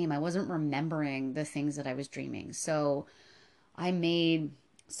the same. I wasn't remembering the things that I was dreaming. So I made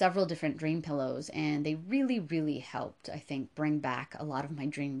several different dream pillows, and they really, really helped, I think, bring back a lot of my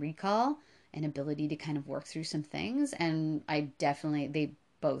dream recall and ability to kind of work through some things. And they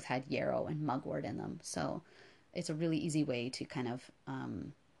both had yarrow and mugwort in them. So it's a really easy way to kind of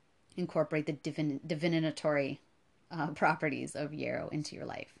incorporate the divinatory properties of yarrow into your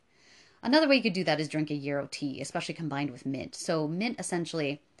life. Another way you could do that is drink a yarrow tea, especially combined with mint. So mint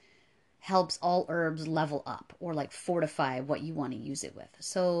essentially helps all herbs level up, or fortify what you want to use it with.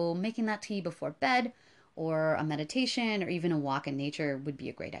 So making that tea before bed, or a meditation, or even a walk in nature would be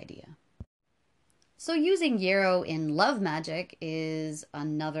a great idea. So using yarrow in love magic is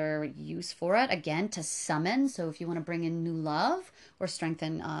another use for it, again, to summon. So if you want to bring in new love or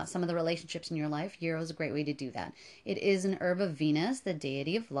strengthen some of the relationships in your life, yarrow is a great way to do that. It is an herb of Venus, the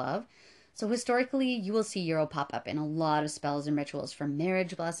deity of love. So historically, you will see yarrow pop up in a lot of spells and rituals for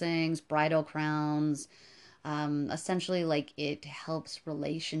marriage blessings, bridal crowns. Essentially, it helps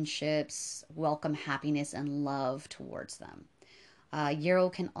relationships welcome happiness and love towards them. Yarrow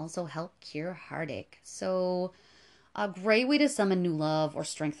can also help cure heartache. So a great way to summon new love or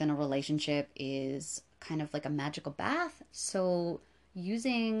strengthen a relationship is kind of like a magical bath. So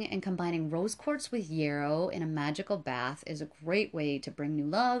using and combining rose quartz with yarrow in a magical bath is a great way to bring new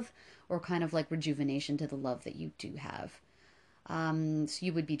love, or kind of rejuvenation to the love that you do have. So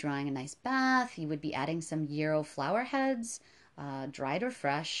you would be drawing a nice bath. You would be adding some yarrow flower heads, dried or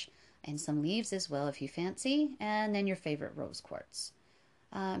fresh, and some leaves as well if you fancy, and then your favorite rose quartz.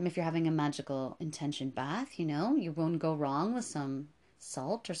 If you're having a magical intention bath, you won't go wrong with some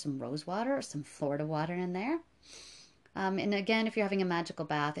salt or some rose water or some Florida water in there. And again, if you're having a magical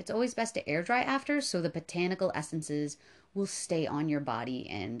bath, it's always best to air dry after, so the botanical essences will stay on your body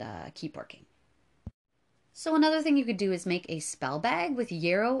and keep working. So another thing you could do is make a spell bag with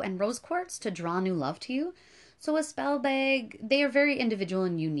yarrow and rose quartz to draw new love to you. So a spell bag, they are very individual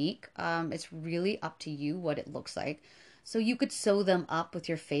and unique. It's really up to you what it looks like. So you could sew them up with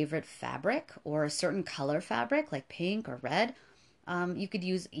your favorite fabric or a certain color fabric like pink or red. You could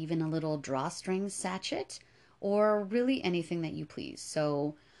use even a little drawstring sachet or really anything that you please.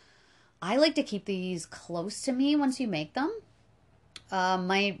 So I like to keep these close to me once you make them.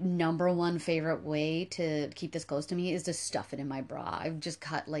 My number one favorite way to keep this close to me is to stuff it in my bra. I've just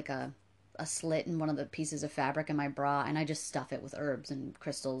cut like a slit in one of the pieces of fabric in my bra, and I just stuff it with herbs and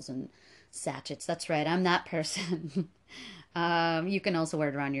crystals and sachets. That's right, I'm that person. You can also wear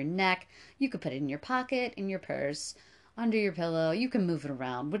it around your neck. You could put it in your pocket, in your purse, under your pillow. You can move it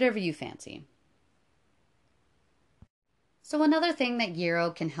around, whatever you fancy. So another thing that Yarrow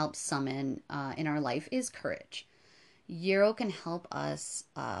can help summon in our life is courage. Yarrow can help us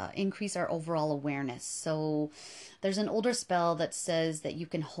increase our overall awareness. So there's an older spell that says that you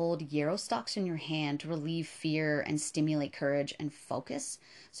can hold yarrow stalks in your hand to relieve fear and stimulate courage and focus.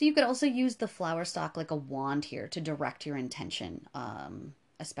 So you could also use the flower stalk like a wand here to direct your intention,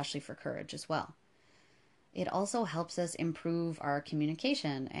 especially for courage as well. It also helps us improve our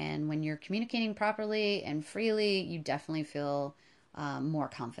communication. And when you're communicating properly and freely, you definitely feel more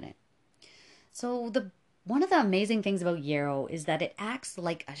confident. So one of the amazing things about yarrow is that it acts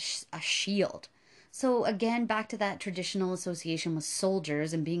like a shield. So again, back to that traditional association with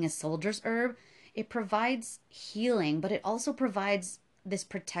soldiers and being a soldier's herb, it provides healing, but it also provides this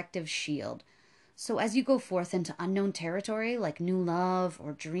protective shield. So as you go forth into unknown territory like new love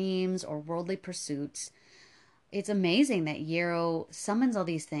or dreams or worldly pursuits, it's amazing that yarrow summons all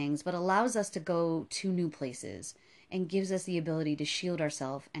these things, but allows us to go to new places and gives us the ability to shield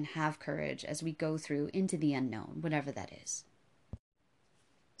ourselves and have courage as we go through into the unknown, whatever that is.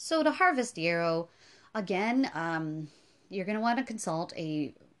 So to harvest yarrow, again, you're going to want to consult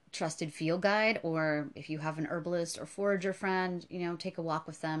a trusted field guide, or if you have an herbalist or forager friend, take a walk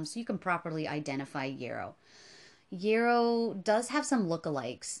with them so you can properly identify yarrow. Yarrow does have some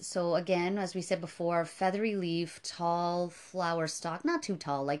lookalikes. So again, as we said before, feathery leaf, tall flower stalk, not too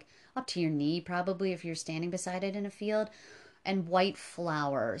tall, like up to your knee probably if you're standing beside it in a field, and white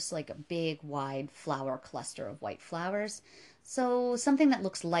flowers, like a big wide flower cluster of white flowers. So something that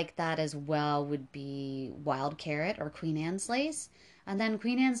looks like that as well would be wild carrot or Queen Anne's lace. And then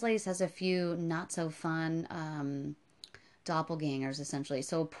Queen Anne's lace has a few not so fun doppelgangers essentially.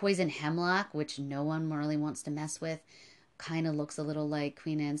 So poison hemlock, which no one really wants to mess with, kind of looks a little like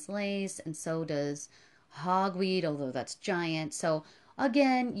Queen Anne's lace, and so does hogweed, although that's giant. So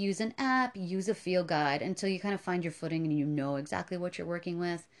again, use an app, use a field guide until you kind of find your footing and you know exactly what you're working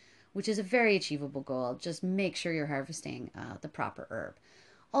with, which is a very achievable goal. Just make sure you're harvesting the proper herb.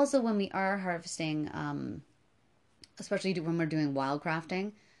 Also, when we are harvesting, especially when we're doing wild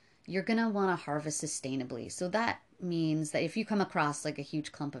crafting, you're going to want to harvest sustainably. So that means that if you come across like a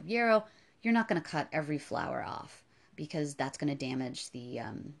huge clump of yarrow, you're not going to cut every flower off because that's going to damage the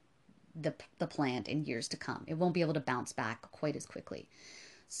plant in years to come. It won't be able to bounce back quite as quickly.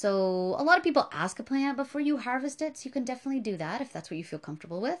 So a lot of people ask a plant before you harvest it, so you can definitely do that if that's what you feel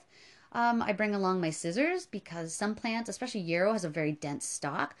comfortable with. I bring along my scissors because some plants, especially yarrow, has a very dense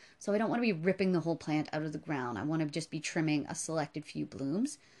stalk, so I don't want to be ripping the whole plant out of the ground. I want to just be trimming a selected few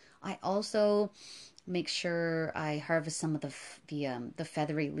blooms. I also make sure I harvest some of the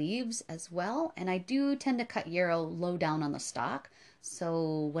feathery leaves as well, and I do tend to cut yarrow low down on the stalk.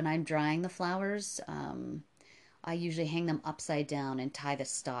 So when I'm drying the flowers, I usually hang them upside down and tie the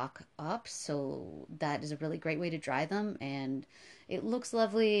stalk up. So that is a really great way to dry them, and it looks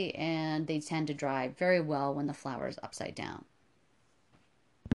lovely, and they tend to dry very well when the flower is upside down.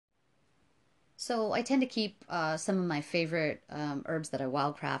 So I tend to keep some of my favorite herbs that I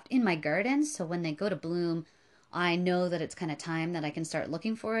wildcraft in my garden. So when they go to bloom, I know that it's kind of time that I can start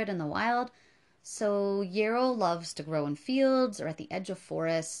looking for it in the wild. So yarrow loves to grow in fields or at the edge of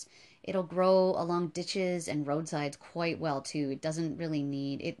forests. It'll grow along ditches and roadsides quite well too. It doesn't really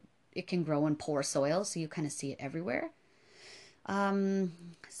need it. It can grow in poor soil, so you kind of see it everywhere.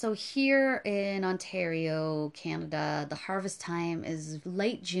 So here in Ontario, Canada, the harvest time is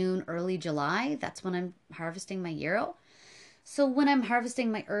late June, early July. That's when I'm harvesting my yarrow. So when I'm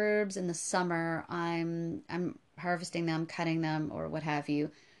harvesting my herbs in the summer, I'm harvesting them, cutting them, or what have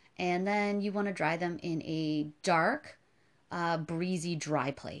you. And then you want to dry them in a dark, breezy,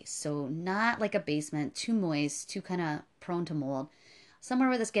 dry place. So not like a basement, too moist, too kind of prone to mold. Somewhere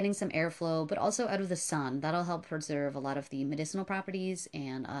where that's getting some airflow, but also out of the sun. That'll help preserve a lot of the medicinal properties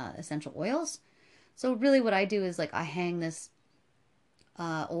and essential oils. So really what I do is like I hang this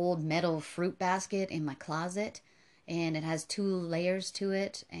old metal fruit basket in my closet, and it has 2 layers to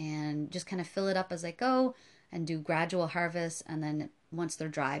it, and just kind of fill it up as I go and do gradual harvest. And then once they're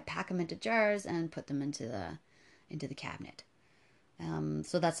dry, pack them into jars and put them into into the cabinet.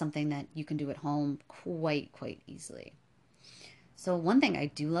 So that's something that you can do at home quite easily. So one thing I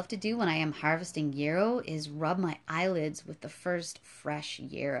do love to do when I am harvesting yarrow is rub my eyelids with the first fresh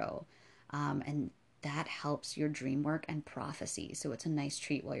yarrow. And that helps your dream work and prophecy. So it's a nice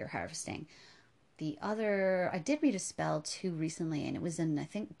treat while you're harvesting. I did read a spell too recently, and it was in, I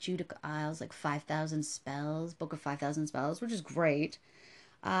think, Judic Isles, like 5,000 spells, Book of 5,000 Spells, which is great.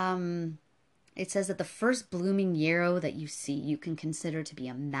 It says that the first blooming yarrow that you see, you can consider to be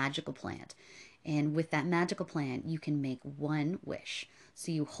a magical plant. And with that magical plant, you can make one wish.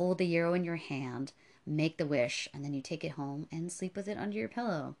 So you hold the yarrow in your hand, make the wish, and then you take it home and sleep with it under your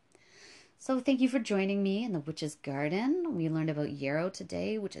pillow. So thank you for joining me in the Witch's Garden. We learned about yarrow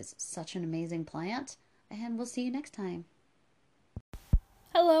today, which is such an amazing plant. And we'll see you next time.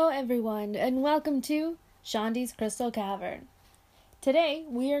 Hello everyone, and welcome to Shandi's Crystal Cavern. Today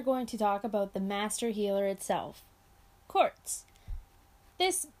we are going to talk about the master healer itself, quartz.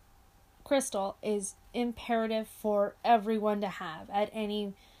 This crystal is imperative for everyone to have. At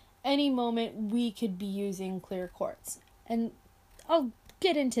any moment we could be using clear quartz. And I'll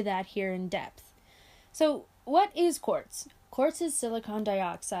get into that here in depth. So what is quartz? Quartz is silicon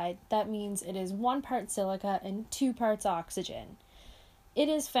dioxide. That means it is 1 part silica and 2 parts oxygen. It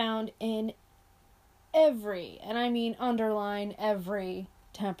is found in every, and I mean underline every,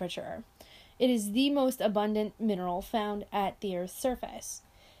 temperature. It is the most abundant mineral found at the Earth's surface.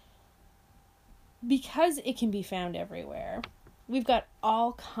 Because it can be found everywhere, we've got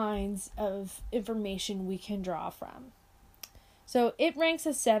all kinds of information we can draw from. So it ranks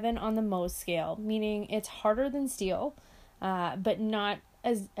a 7 on the Mohs scale, meaning it's harder than steel, but not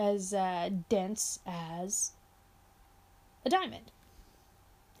as dense as a diamond.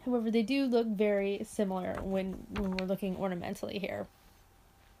 However, they do look very similar when we're looking ornamentally here.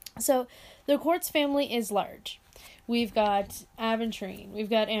 So the quartz family is large. We've got aventurine, we've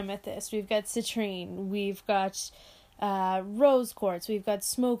got amethyst, we've got citrine, we've got rose quartz, we've got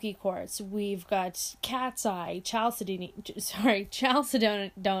smoky quartz, we've got cat's eye, chalcedony. You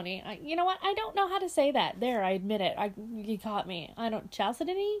know what? I don't know how to say that. There, I admit it. You caught me.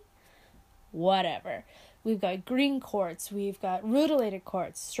 Chalcedony? Whatever. We've got green quartz, we've got rutilated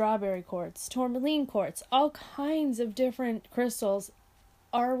quartz, strawberry quartz, tourmaline quartz. All kinds of different crystals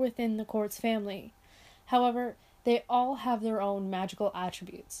are within the quartz family. However, they all have their own magical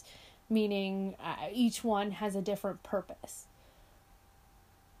attributes, meaning each one has a different purpose.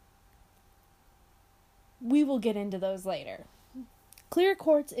 We will get into those later. Clear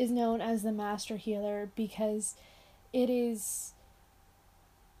quartz is known as the master healer because it is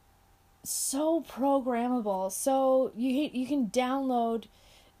so programmable. So you can download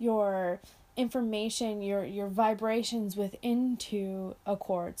your information, your vibrations into a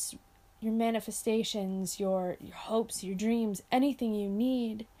quartz, your manifestations, your hopes, your dreams, anything you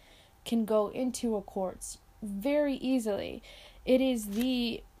need can go into a quartz very easily. It is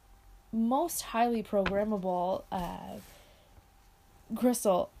the most highly programmable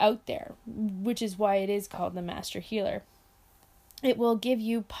crystal out there, which is why it is called the master healer. It will give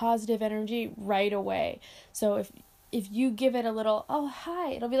you positive energy right away. So if you give it a little, oh,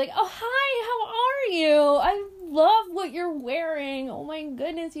 hi, it'll be like, oh, hi, how are you? I love what you're wearing. Oh my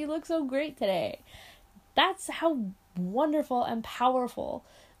goodness, you look so great today. That's how wonderful and powerful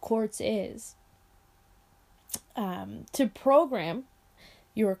quartz is. To program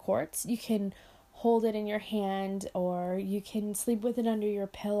your quartz, you can hold it in your hand, or you can sleep with it under your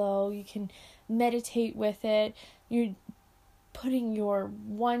pillow. You can meditate with it. You're putting your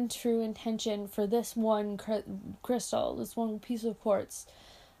one true intention for this one crystal, this one piece of quartz.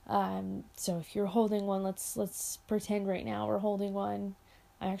 So if you're holding one, let's pretend right now we're holding one.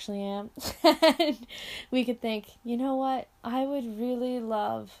 I actually am. We could think, you know what? I would really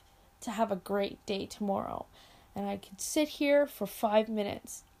love to have a great day tomorrow. And I could sit here for 5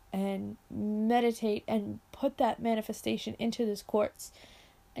 minutes and meditate and put that manifestation into this quartz.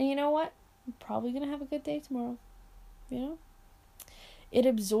 And you know what? I'm probably going to have a good day tomorrow. You know? It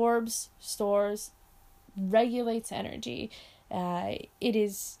absorbs, stores, regulates energy. It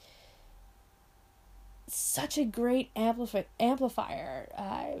is such a great amplifier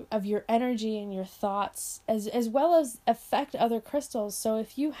of your energy and your thoughts, as well as affect other crystals. So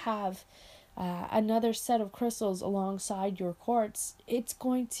if you have another set of crystals alongside your quartz, it's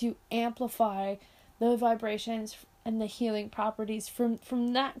going to amplify the vibrations and the healing properties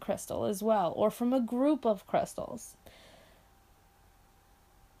from that crystal as well, or from a group of crystals.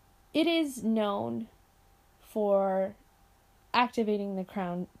 It is known for activating the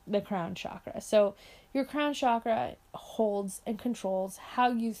crown chakra. So your crown chakra holds and controls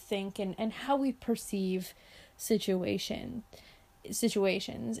how you think and how we perceive situations.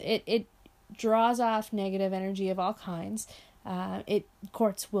 It draws off negative energy of all kinds.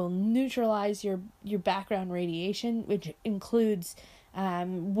 Quartz will neutralize your background radiation, which includes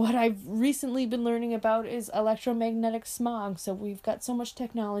what I've recently been learning about is electromagnetic smog. So we've got so much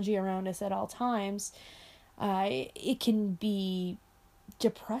technology around us at all times. It can be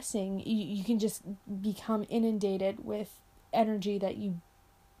depressing. You can just become inundated with energy that you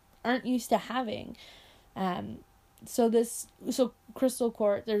aren't used to having. So crystal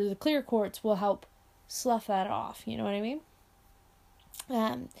quartz, or the clear quartz, will help slough that off. You know what I mean?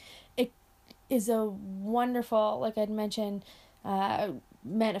 It is a wonderful, like I'd mentioned,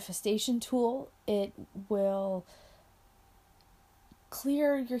 manifestation tool. It will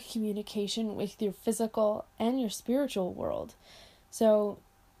clear your communication with your physical and your spiritual world. So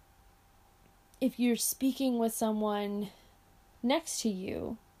if you're speaking with someone next to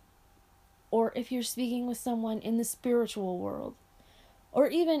you, or if you're speaking with someone in the spiritual world, or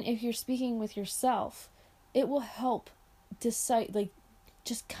even if you're speaking with yourself, it will help decide, like,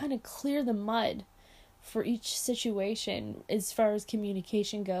 just kind of clear the mud for each situation as far as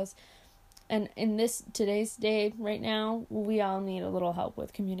communication goes. And in today's day right now, we all need a little help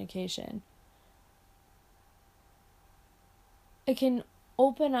with communication. It can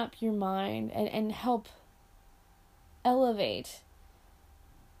open up your mind and help elevate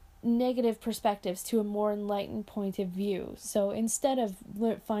negative perspectives to a more enlightened point of view. So instead of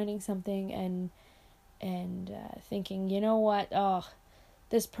finding something and thinking, you know what, oh,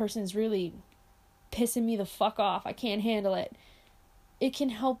 this person's really pissing me the fuck off, I can't handle it. It can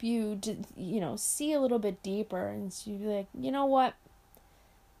help you to, see a little bit deeper and be like, you know what?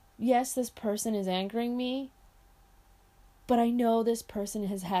 Yes, this person is angering me, but I know this person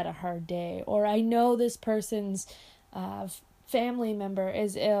has had a hard day, or I know this person's family member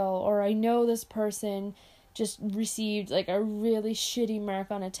is ill, or I know this person just received like a really shitty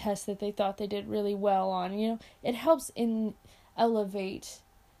mark on a test that they thought they did really well on. It helps elevate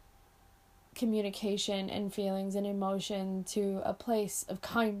communication and feelings and emotion to a place of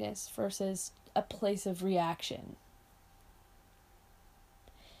kindness versus a place of reaction.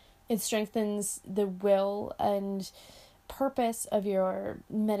 It strengthens the will and purpose of your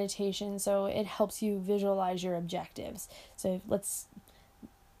meditation, so it helps you visualize your objectives. So let's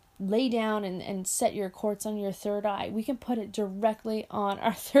lay down and set your quartz on your third eye. We can put it directly on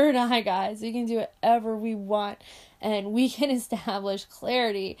our third eye, guys. We can do whatever we want, and we can establish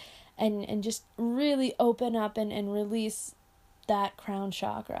clarity and just really open up and release that crown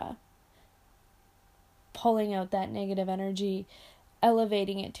chakra, pulling out that negative energy,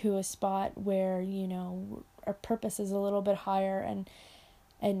 elevating it to a spot where, our purpose is a little bit higher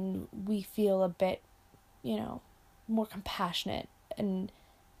and we feel a bit, more compassionate and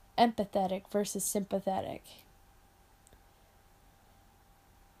empathetic versus sympathetic.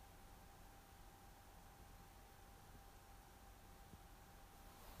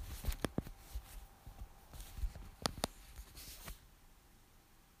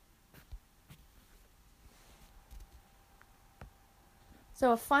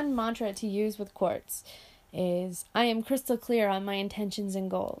 So a fun mantra to use with quartz is, I am crystal clear on my intentions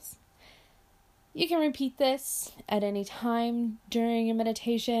and goals. You can repeat this at any time during a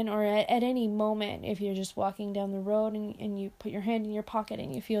meditation or at any moment if you're just walking down the road and you put your hand in your pocket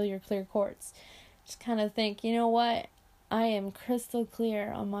and you feel your clear quartz. Just kind of think, you know what? I am crystal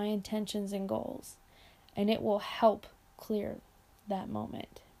clear on my intentions and goals. And it will help clear that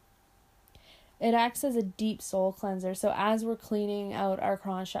moment. It acts as a deep soul cleanser. So as we're cleaning out our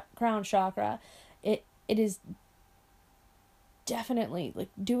crown chakra, it is definitely like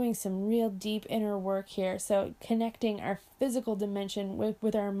doing some real deep inner work here. So connecting our physical dimension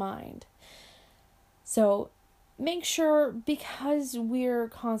with our mind. So make sure, because we're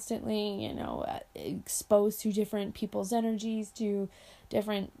constantly, exposed to different people's energies, to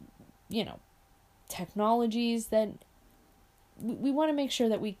different, technologies, that we want to make sure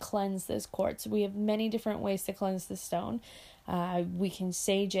that we cleanse this quartz. We have many different ways to cleanse the stone. We can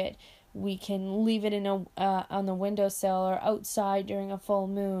sage it. We can leave it on the windowsill or outside during a full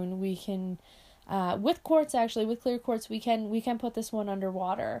moon. We can, with quartz, actually, with clear quartz, we can put this one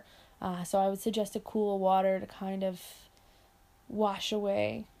underwater. So I would suggest a cool water to kind of wash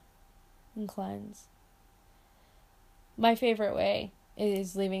away and cleanse. My favorite way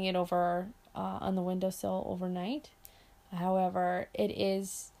is leaving it over on the windowsill overnight. However, it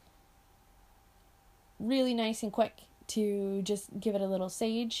is really nice and quick to just give it a little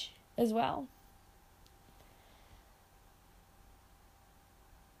sage as well.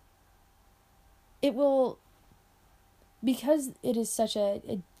 It will, because it is such a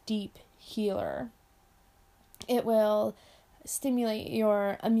deep healer, It will stimulate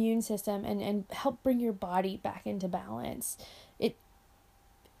your immune system and help bring your body back into balance. It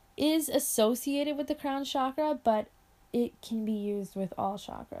is associated with the crown chakra, but it can be used with all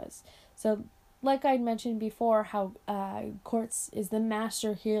chakras. So like I mentioned before, how quartz is the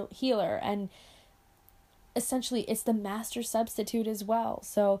master healer, and essentially it's the master substitute as well.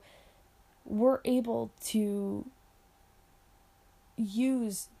 So we're able to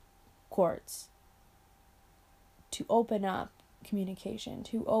use quartz to open up communication,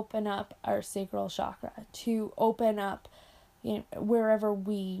 to open up our sacral chakra, to open up, wherever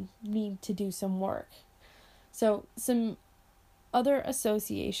we need to do some work. So some other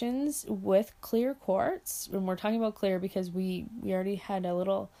associations with clear quartz, and we're talking about clear because we already had a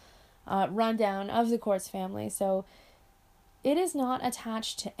little rundown of the quartz family. So it is not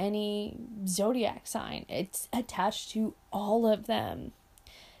attached to any zodiac sign. It's attached to all of them.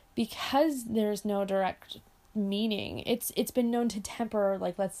 Because there's no direct meaning, it's been known to temper,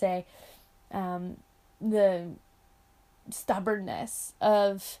 like, let's say, the stubbornness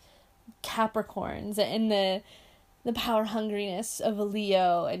of Capricorns and the power hungriness of a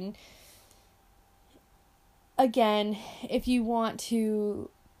Leo. And again, if you want to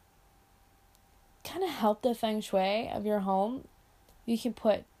kind of help the feng shui of your home, you can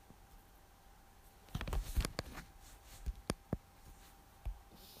put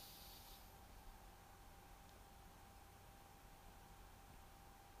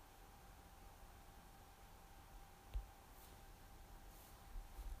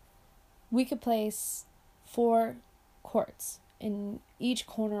place 4 quartz in each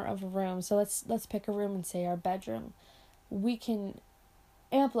corner of a room. So let's pick a room and say our bedroom. We can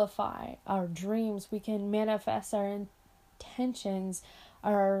amplify our dreams. We can manifest our intentions.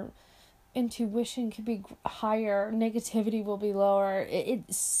 Our intuition could be higher. Negativity will be lower.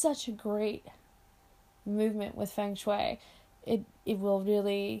 It's such a great movement with feng shui. It will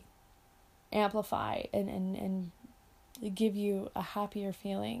really amplify and give you a happier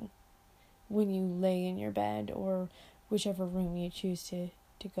feeling when you lay in your bed or whichever room you choose to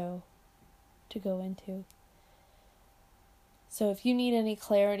go into. So if you need any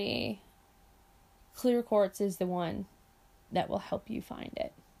clarity, clear quartz is the one that will help you find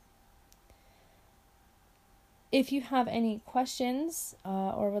it. If you have any questions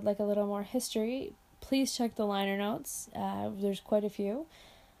or would like a little more history, please check the liner notes. There's quite a few.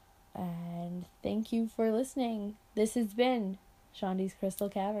 And thank you for listening. This has been Shondi's Crystal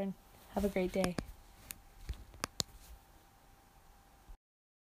Cavern. Have a great day.